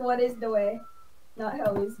always ask what is the way, not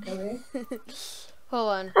how is the way. Hold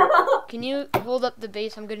on. Can you hold up the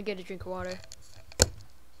base? I'm gonna get a drink of water.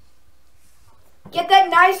 Get that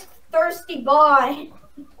nice thirsty boy.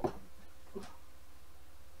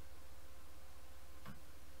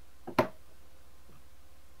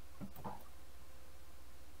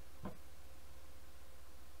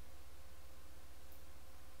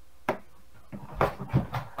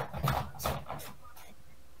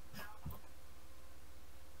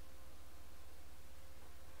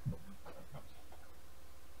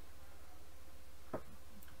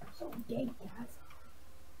 So gay, guys.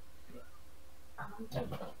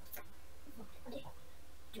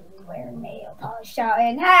 Do wear nail polish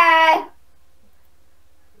shouting, hey!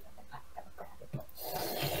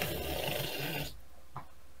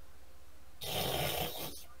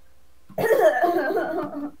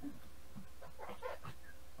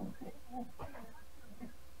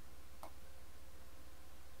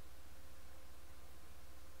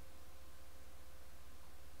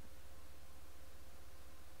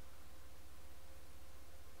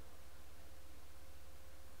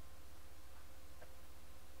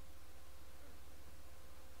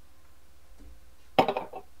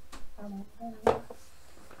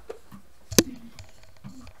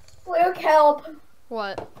 Luke, help!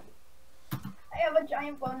 What? I have a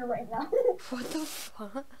giant boner right now. What the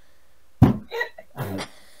fuck?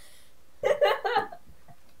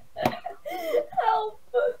 Help!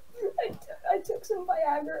 I took some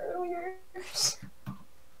Viagra earlier.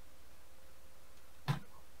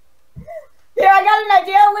 Yeah, I got an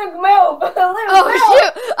idea. Luke, move! Luke, Oh, move!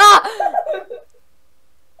 shoot! Ah!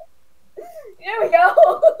 Here we go.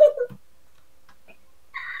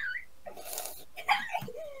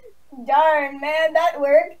 Darn, man, that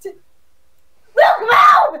worked. Luke,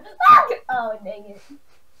 move! Luke! Oh, dang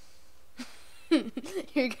it.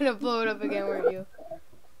 You're gonna blow it up again, weren't you?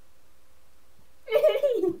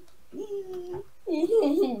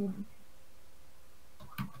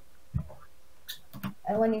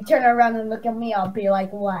 And when you turn around and look at me, I'll be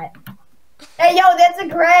like, what? Hey, yo, that's a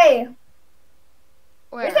gray.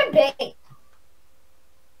 Where? Where's our bait?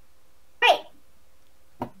 Wait.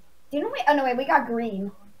 Didn't we? Oh, no, wait, we got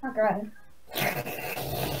green. Not red.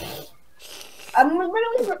 I'm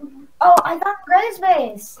literally. Oh, I got gray's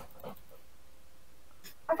base.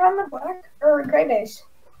 I got my black or gray base.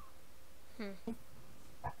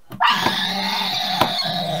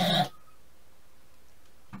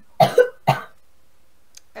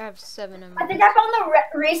 I have 7 I emeralds. think I found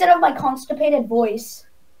the reason of my constipated voice.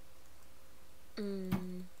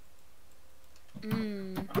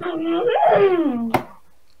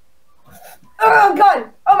 Oh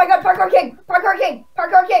god! Oh my god! Parkour king! Parkour king!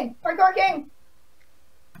 Parkour king! Parkour king!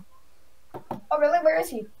 Oh really? Where is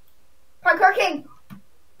he? Parkour king!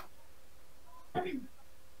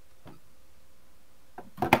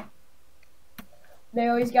 They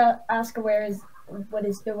always gotta ask what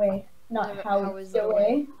is the way, not Never- how is the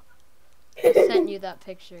way. I sent you that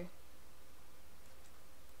picture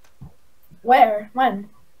Where?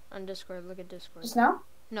 When? on Discord. Look at Discord. Just now?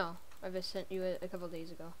 No, I just sent you it a couple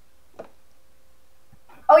days ago.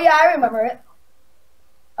 Oh yeah, I remember it.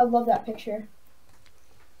 I love that picture.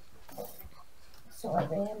 So I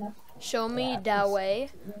ran. Show me that way,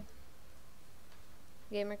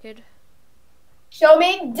 gamer kid. Show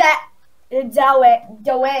me that.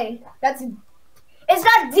 Dawei. It's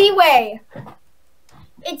not D-Way.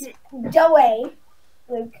 It's Dawei.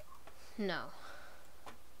 Luke. No.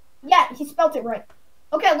 Yeah, he spelled it right.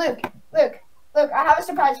 Okay, Luke, I have a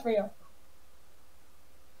surprise for you.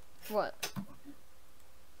 What?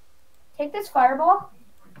 Take this fireball.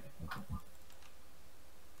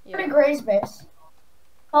 Yeah. Over to Gray's base.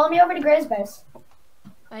 Follow me over to Gray's base.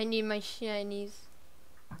 I need my shinies.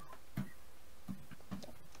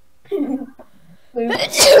 Luke,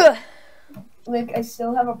 I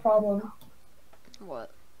still have a problem.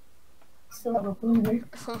 What? I still have a boomer.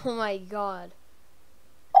 Oh my god.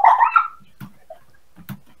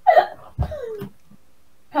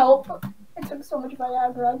 Help. I took so much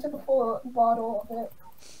Viagra. I took a full bottle of it.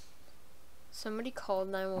 Somebody called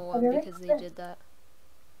 911 because they did that.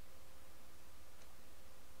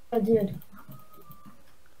 I did.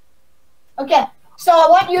 Okay, so I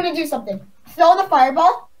want you to do something. Throw the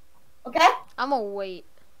fireball. Okay? I'm gonna wait.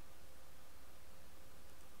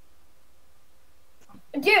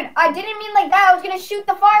 Dude, I didn't mean like that. I was gonna shoot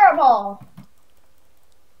the fireball.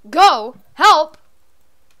 Go! Help!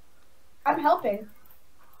 I'm helping.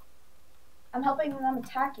 I'm helping them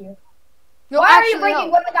attack you. No, Why are you actually breaking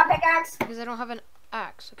help. wood with that pickaxe? Because I don't have an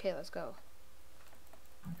axe. Okay, let's go.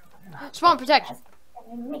 Spawn protection.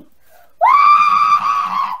 Me.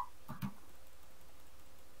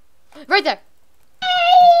 Right there.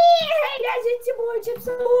 Hey guys, it's your boy Chips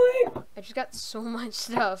Ahoy. I just got so much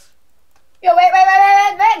stuff. Yo, wait.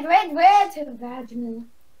 Vaginal.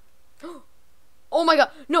 Oh my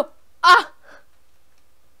god. No. Ah!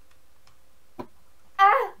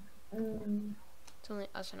 Ah. It's only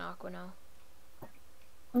us and Aqua now.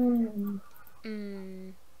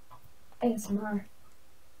 ASMR.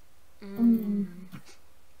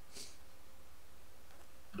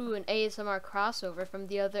 Ooh, an ASMR crossover from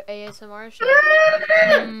the other ASMR show.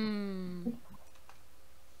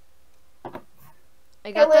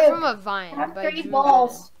 I got that from a Vine. I have by 3 Drew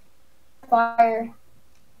balls. Fire. Gooden.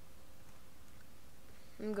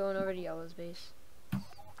 I'm going over to Yellow's base.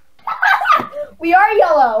 We are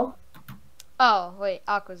yellow. Oh, wait,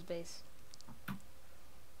 Aqua's base.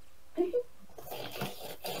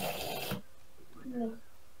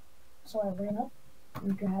 So I ran up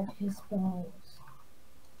and grabbed his balls.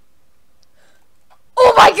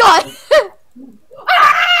 Oh my god!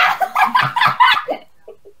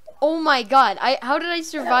 Oh my god, how did I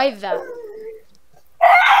survive that?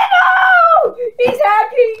 No! He's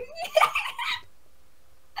hacking!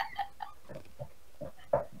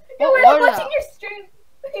 What Wait, I'm was watching that? your stream.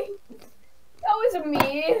 That was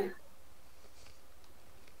me.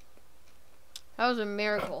 That was a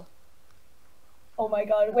miracle. Oh my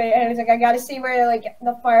god, wait, and it's like I gotta see where like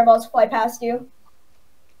the fireballs fly past you.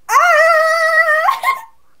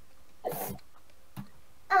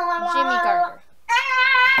 Jimmy Carter.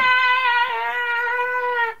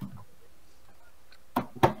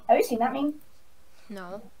 Have you seen that meme?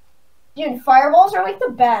 No. Dude, fireballs are like the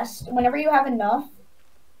best whenever you have enough.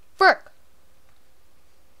 Frick!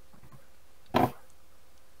 Oh,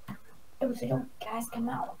 so don't guys come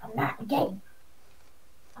out. I'm not gay.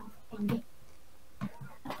 I'm gay.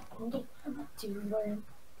 I'm gay. Dude,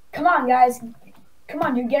 come on, guys. Come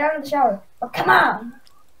on, dude. Get out of the shower. Oh, come on.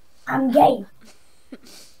 I'm gay.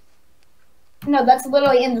 No, that's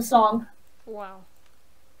literally in the song. Wow.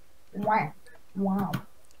 Wow. Wow.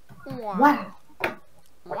 Wow. Wow.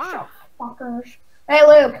 Wow. Fuckers. Hey,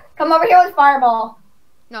 Luke. Come over here with fireball.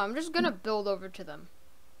 No, I'm just gonna build over to them.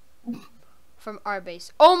 From our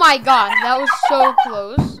base. Oh my god, that was so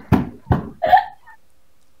close.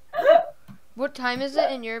 What time is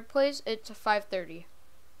it in your place? It's 5:30.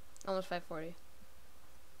 Almost 5:40.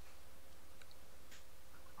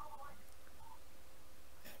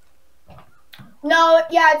 No,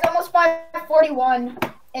 yeah, it's almost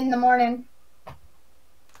 5:41 in the morning.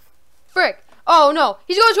 Frick! Oh no!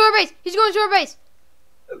 He's going to our base! He's going to our base!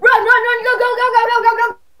 Run, go, go.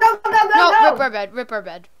 No, rip our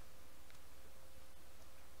bed.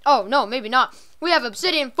 Oh no, maybe not. We have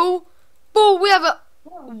obsidian, fool! Fool, we have a...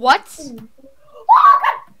 What?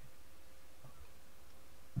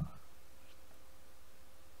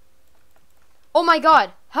 Oh my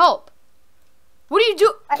god, help! What do you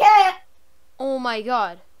do? I can't. Oh my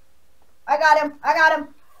god. I got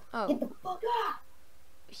him. Oh, Get the fuck out.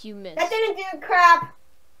 you missed. That didn't do crap.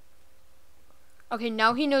 Okay,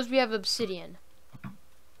 now he knows we have obsidian.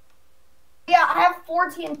 Yeah, I have 4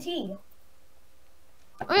 TNT.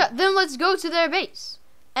 Oh yeah, then let's go to their base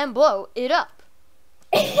and blow it up.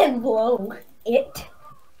 And blow it.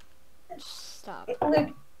 Stop. Look, I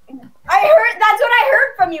heard. That's what I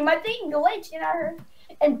heard from you. My thing glitched, and I heard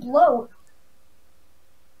and blow.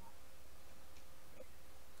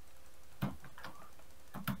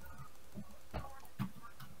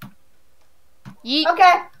 Yeet.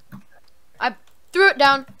 Okay. I threw it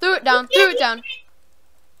down. Threw it down. Threw it down.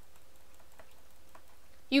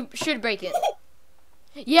 You should break it.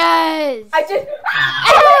 Yes. I just.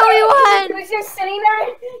 Oh, we He won. was just sitting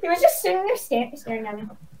there. He was just sitting there staring at me.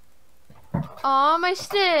 Aw, my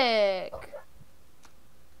stick.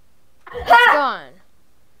 It's Ha! gone.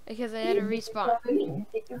 Because I had to respawn.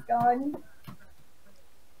 It is gone.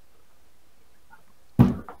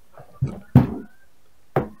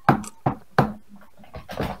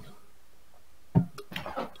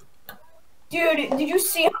 Dude, did you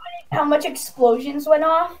see how much explosions went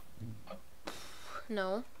off?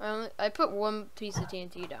 No, I put one piece of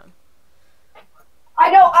TNT down. I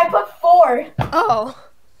know, I put 4. Oh,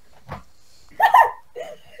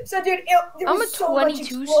 So, dude, there I'm a was so much 22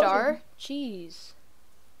 explosion. star. Jeez.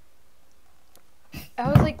 I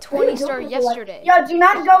was like 20 star yesterday. Yo, do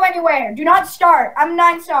not go anywhere. Do not start. I'm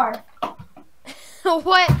 9 star.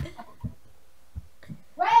 What?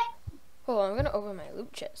 What? Hold on, I'm gonna open my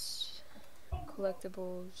loot chest.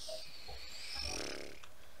 Collectibles.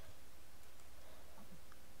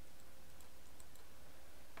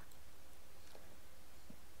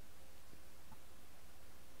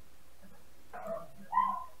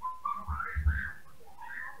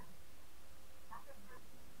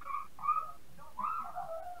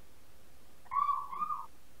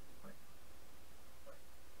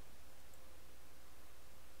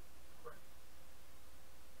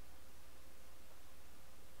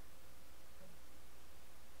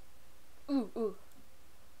 Ooh.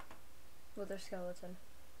 Wither skeleton.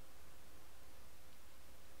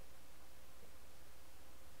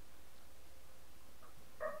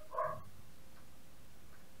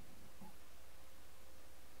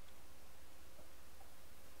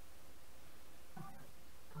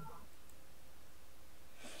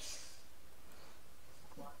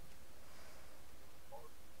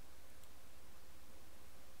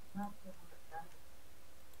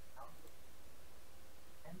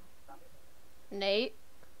 Nate.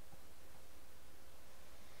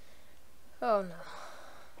 Oh no.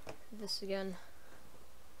 This again.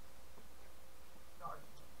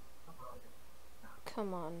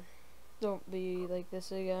 Come on. Don't be like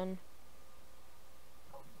this again.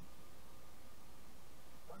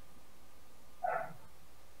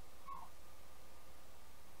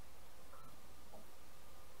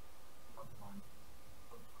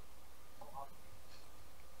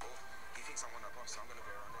 He thinks I'm on that bus, so I'm gonna go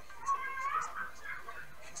around there. He thinks I'm on the bus.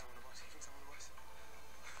 He thinks I'm on the bus. He thinks I'm on the bus. He thinks I'm on the bus.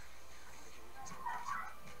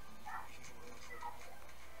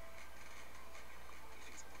 He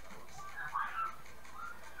thinks I'm on that bus. He thinks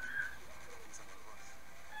I'm on the bus.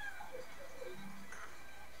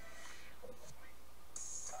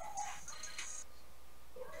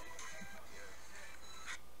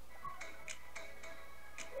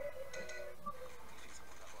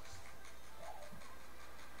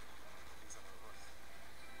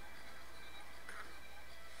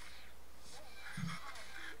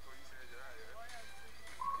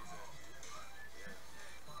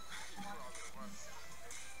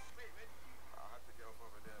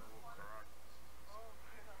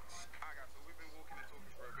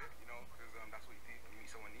 That's what you do when you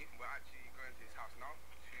meet someone new. We're actually going to his house now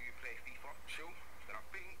to play FIFA, chill. Then I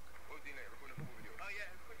think what we're doing later, recording a football video. Oh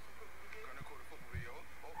yeah, gonna record a football video.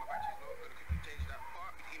 Oh, my battery's low. Gonna quickly change that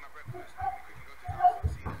part. Eat my breakfast. Let me quickly go to his house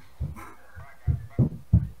and see him. Alright guys, bye.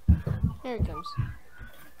 Here it comes.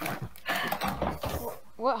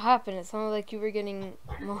 What happened? It sounded like you were getting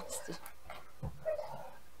molested.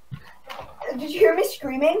 Did you hear me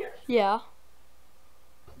screaming? Yeah.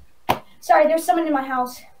 Sorry, there's someone in my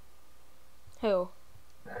house. Who?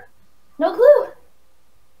 No clue.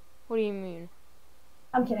 What do you mean?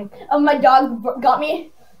 I'm kidding. My dog got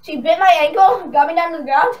me. She bit my ankle, got me down to the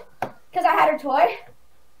ground because I had her toy,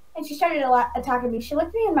 and she started attacking me. She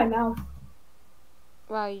licked me in my mouth.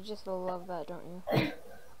 Wow, you just love that, don't you?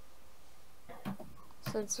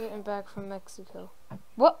 Sensor and back from Mexico.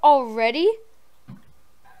 What, already?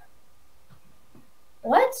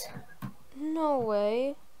 What? No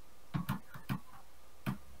way.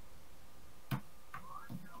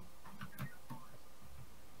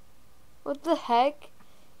 What the heck?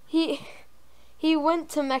 He went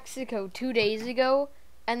to Mexico 2 days ago,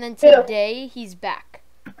 and then today he's back.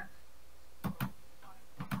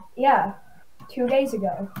 Yeah, 2 days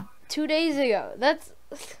ago. 2 days ago. That's...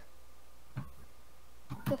 the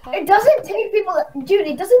heck? It doesn't take people, dude.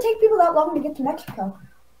 It doesn't take people that long to get to Mexico.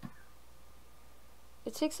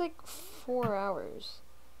 It takes like 4 hours.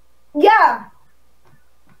 Yeah.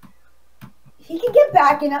 He can get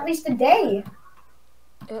back in at least a day.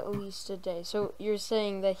 At least a day. So you're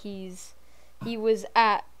saying that he was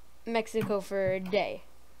at Mexico for a day,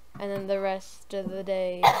 and then the rest of the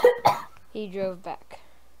day he drove back.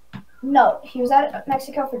 No, he was at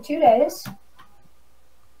Mexico for 2 days.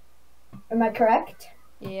 Am I correct?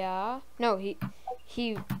 Yeah. No,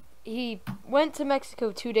 he went to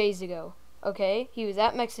Mexico 2 days ago. Okay? He was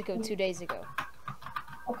at Mexico 2 days ago.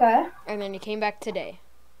 Okay. And then he came back today.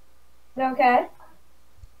 Okay.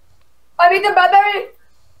 I mean the Bradberry.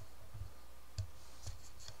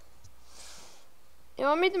 You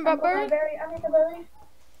want me to I Bradberry? need the berry.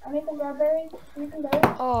 I need the Bradberry. I need the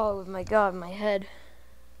berry. Oh my god, my head.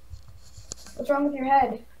 What's wrong with your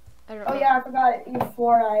head? I don't Oh know. yeah, I forgot it. You have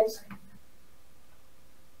 4 eyes.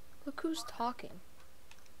 Look who's talking.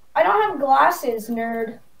 I don't have glasses,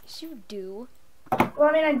 nerd. Yes, you do. Well,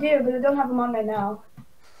 I mean I do, but I don't have them on right now.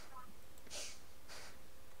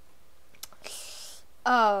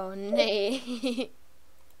 Oh, nay.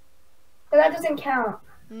 But that doesn't count.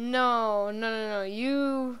 No.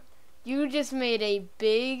 You just made a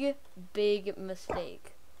big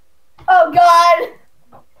mistake. Oh God!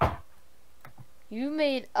 You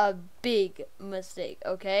made a big mistake,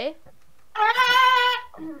 okay?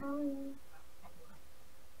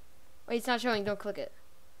 Wait, it's not showing. Don't click it.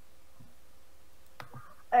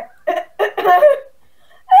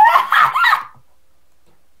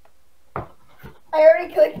 I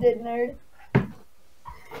already clicked it, nerd.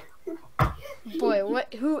 Boy,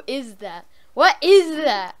 what? Who is that? What is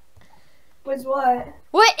that? Was what?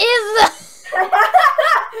 What is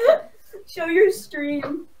that? Show your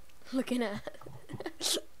stream. Looking at.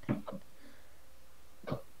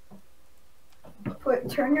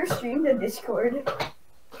 Turn your stream to Discord.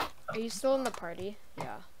 Are you still in the party?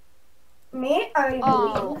 Yeah. Me? I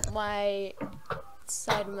Oh, believe. my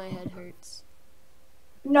side of my head hurts.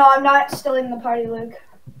 No, I'm not still in the party, Luke.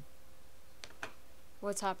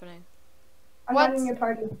 What's happening? I'm What? not in your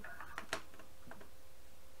party.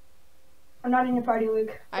 I'm not in your party,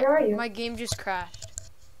 Luke. Where are you? My game just crashed.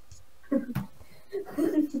 Wait,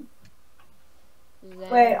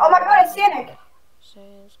 oh my God, it's Sanic!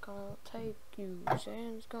 Sands gonna take you.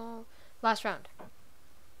 Sands gonna. Last round.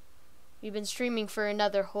 We've been streaming for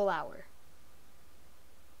another whole hour.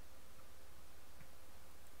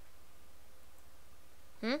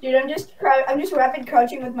 Dude, I'm just rapid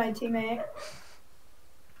crouching with my teammate.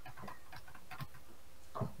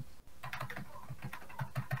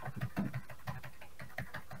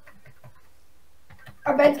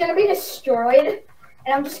 Our bed's gonna be destroyed,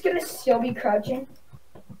 and I'm just gonna still be crouching.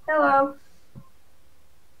 Hello.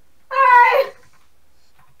 Hi.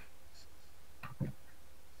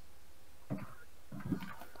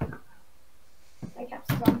 My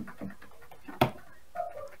cap's gone.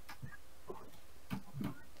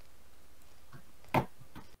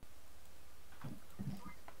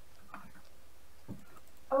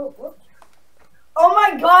 Oh, whoops. Oh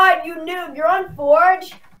my God, you noob! You're on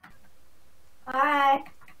Forge. Hi.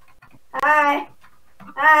 Hi.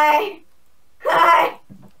 Hi. Hi.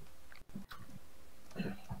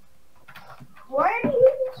 Why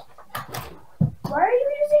are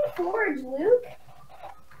you using Forge, Luke?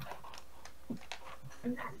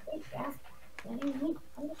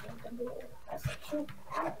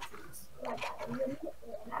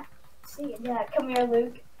 Yeah, come here,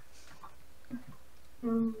 Luke.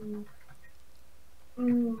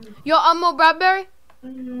 Yo, I'm a Bradberry. I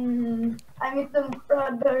meet the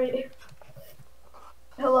Bradberry.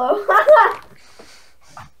 Hello.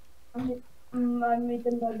 I meet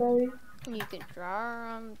the Bradberry. You can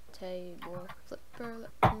draw on the table, flipper,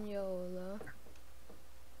 and Yola.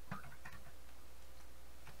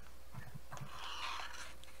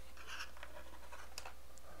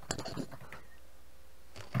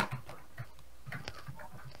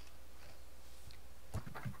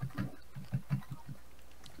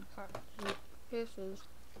 Kisses,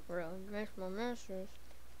 real nice my masters.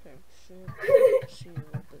 See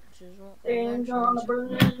what bitches want my mentions.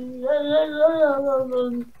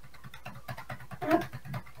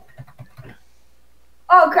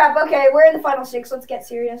 Oh crap, okay, we're in the final 6, let's get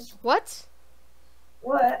serious. What?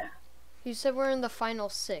 What? You said we're in the final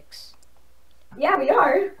 6. Yeah, we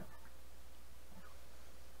are.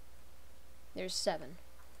 There's 7.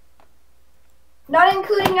 Not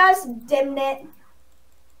including us, dimnit.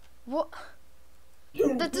 What?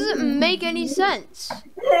 That doesn't make any sense.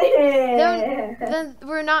 Then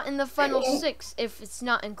we're not in the final 6 if it's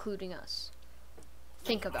not including us.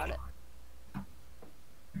 Think about it.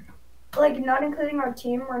 Like, not including our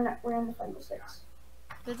team, we're in the final 6.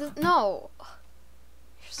 That does, no.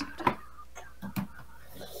 You're so dumb.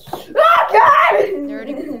 Oh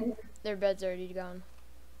God! Their bed's already gone.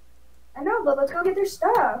 I know, but let's go get their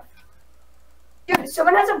stuff. Dude,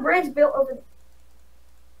 someone has a bridge built over.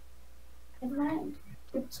 Never mind.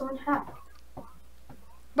 It's someone hacked.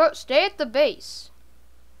 Bro, stay at the base.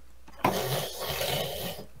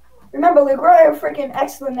 Remember, Luke, we're freaking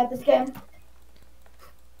excellent at this game.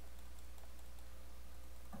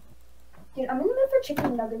 Dude, I'm in the mood for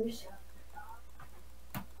chicken nuggets.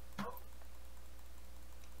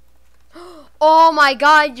 Oh my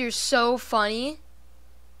god, you're so funny.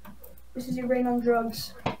 This is your brain on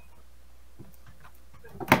drugs.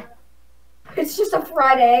 It's just a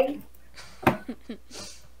fried egg.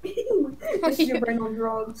 This is your brain on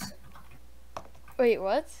drugs. Wait,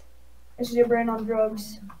 what? This is your brain on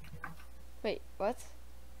drugs. Wait, what?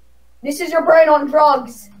 This is your brain on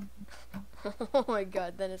drugs. Oh my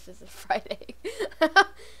god, then it's just a fried egg.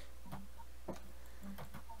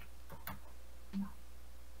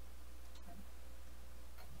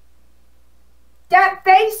 That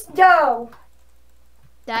face dough.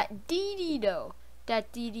 That dee dough.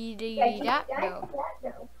 That dee that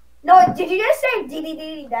dough. No, did you just say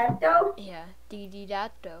dee that dough? Yeah, dee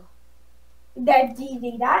that dough. That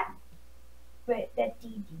dee that. Wait, that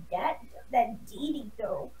dee that. That dee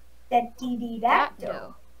dough. That dee that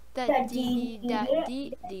dough. That dee that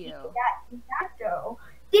dee dough. That dough.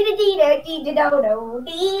 Dee da dee da do do.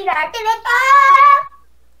 Dee da da da.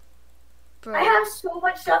 Bro, I have so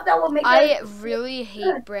much stuff that will make. I really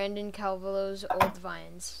hate Brandon Calvillo's old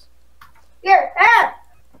vines. Here, ah!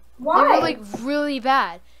 They Why? were like really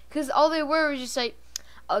bad. Because all they were was just like,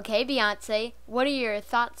 okay, Beyonce, what are your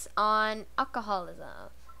thoughts on alcoholism?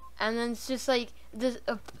 And then it's just like this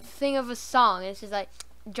a thing of a song. And it's just like,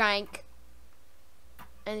 drank.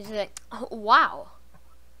 And it's just like, oh, wow.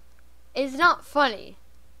 It's not funny.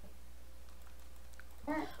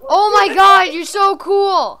 Oh my god, you're so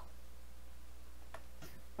cool.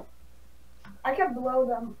 I can blow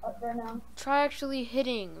them up right now. Try actually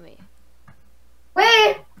hitting me.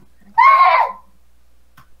 Wait!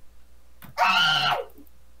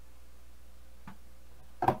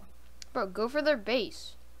 Bro, go for their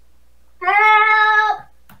base. Help!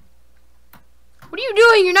 What are you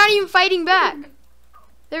doing? You're not even fighting back.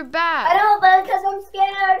 They're I bad. know, but because I'm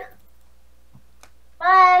scared.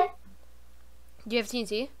 Bye. Do you have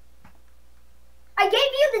TNT? I gave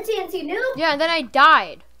you the TNT, noob. Yeah, and then I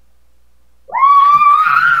died.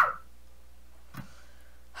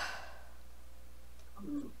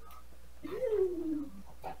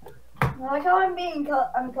 I like how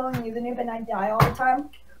I'm calling you the noob and I die all the time.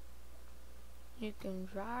 You can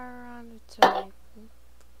drive around the table.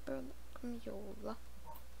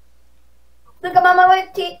 Look, I'm on my way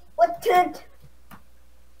to what tent?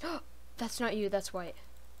 That's not you, that's white.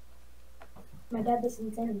 My dad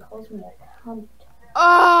listens in and calls me a cunt.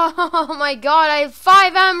 Oh my god, I have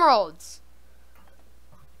 5 emeralds.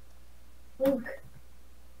 Luke,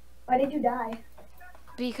 why did you die?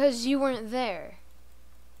 Because you weren't there.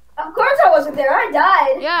 Of course I wasn't there. I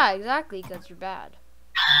died. Yeah, exactly, because you're bad.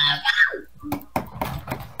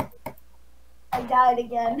 I died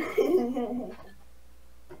again.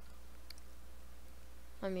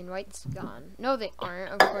 I mean, white's gone. No, they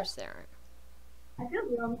aren't. Of course they aren't. I feel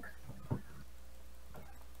drunk.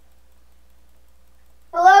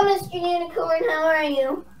 Hello, Mr. Unicorn. How are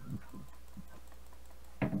you?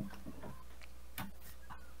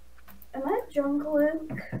 Am I drunk,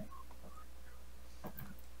 Luke?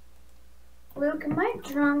 Luke, am I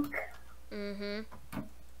drunk? Mm-hmm.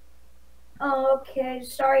 Oh, okay.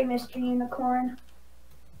 Sorry, Mr. Unicorn.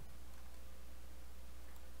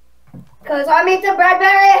 Cause I'm eating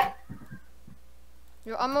Bradberry.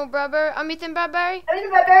 I'm eating Bradberry? I'm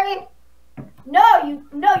eating Bradberry. No,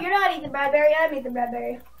 you're not eating Bradberry. I'm eating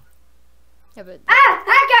Bradberry. Yeah, but Ah,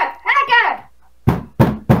 hacker!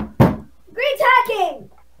 Green's hacking!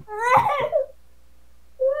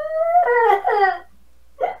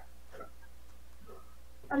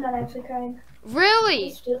 I'm not actually crying.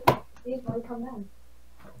 really? Please, boy, calm down.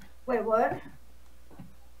 Wait, what?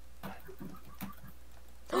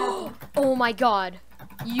 Oh my god.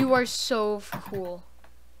 You are so cool.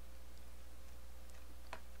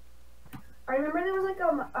 I remember there was like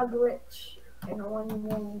a glitch in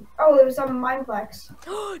one. Oh, it was on Mineplex.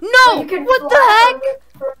 No! You could What the fly heck?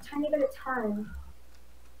 for a tiny bit of time.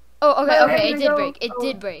 Oh, okay, No, okay, I'm it gonna did go- break. It oh.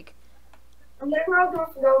 did break. I'm letting her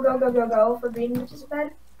go for green, which is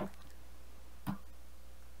bad.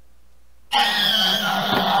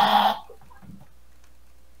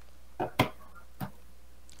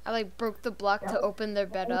 I like broke the block to open their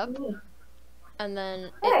bed up, and then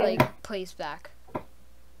it Hey. like placed back.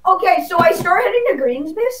 Okay, so I start heading to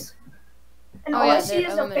green's base, and Oh, all yeah, I see they're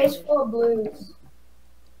is a face eliminated. full of blues.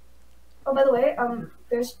 Oh, by the way,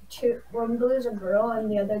 there's two. One blue is a girl, and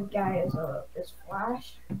the other guy is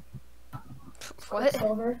Flash. What?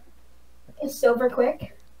 Silver. Is silver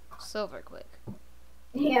quick? Silver quick.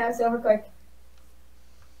 Yeah, silver quick.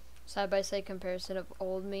 Side by side comparison of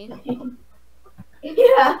old me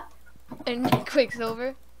Yeah. and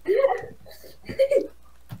Quicksilver.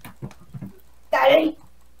 Daddy.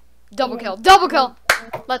 Double kill. Double kill.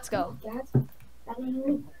 Let's go.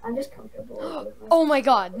 Daddy, I'm just comfortable with Oh my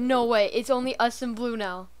god. No way. It's only us and Blue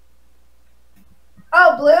now.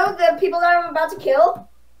 Oh, Blue, the people that I'm about to kill?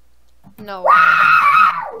 No.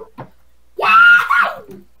 Wow! Yeah!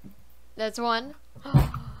 That's one. You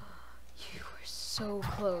were so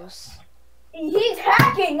close. He's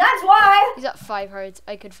hacking, that's why! He's at 5 hearts.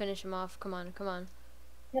 I could finish him off. Come on. Come on.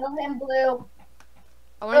 Kill him, Blue.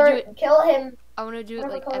 I want to do it. Kill him. I want to do it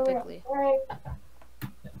like Whatever color epically. Alright.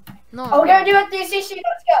 No. Oh, we're gonna do it 360,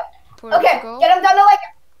 let's go. Portal Okay, go. get him down to like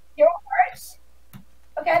 0 hearts.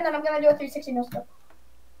 Okay, and then I'm gonna do a 360 no scope.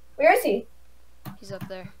 Where is he? He's up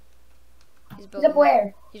there. He's He's building. up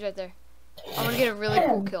where? He's right there. I want to get a really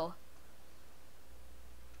cool kill.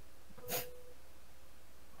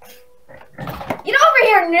 Get over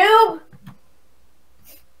here, noob!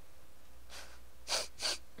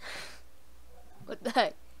 What the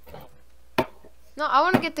heck? No, I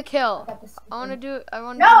want to get the kill. got this. I want to do it. I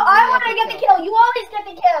want. No, I want to get the kill. You always get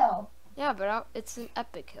the kill. Yeah, but it's an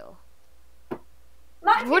epic kill.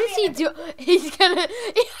 Not What is he do? He's gonna.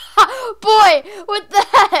 Boy, what the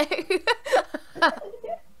heck?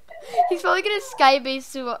 He's probably gonna sky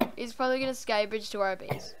base to. He's probably gonna sky bridge to our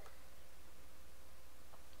base.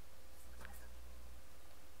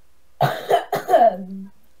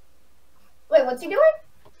 Wait, what's he doing?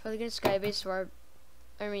 Probably gonna sky base to our.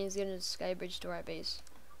 I mean, he's gonna sky bridge to our base.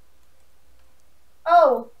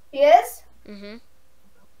 Oh, he is? Mhm.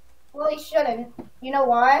 Well, he shouldn't. You know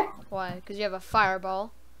why? Why? Because you have a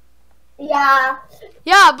fireball. Yeah.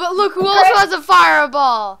 Yeah, but look who also has a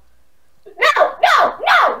fireball. No, no,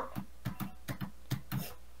 no!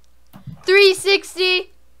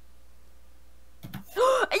 360.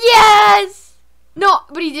 Yes. No,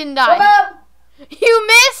 but he didn't die. Boom. You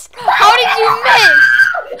missed? How did you miss?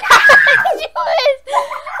 How did you miss?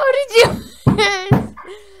 How did you miss?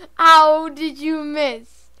 How did you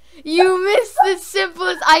miss? You missed the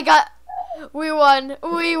simplest. I got. We won.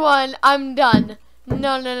 We won. I'm done.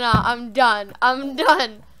 No, no, no. I'm done. I'm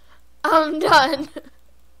done. I'm done.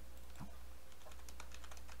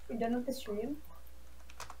 You're done with the stream?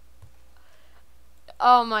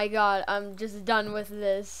 Oh my god. I'm just done with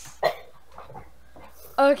this.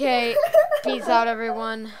 Okay. Peace out,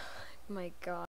 everyone. Oh my god.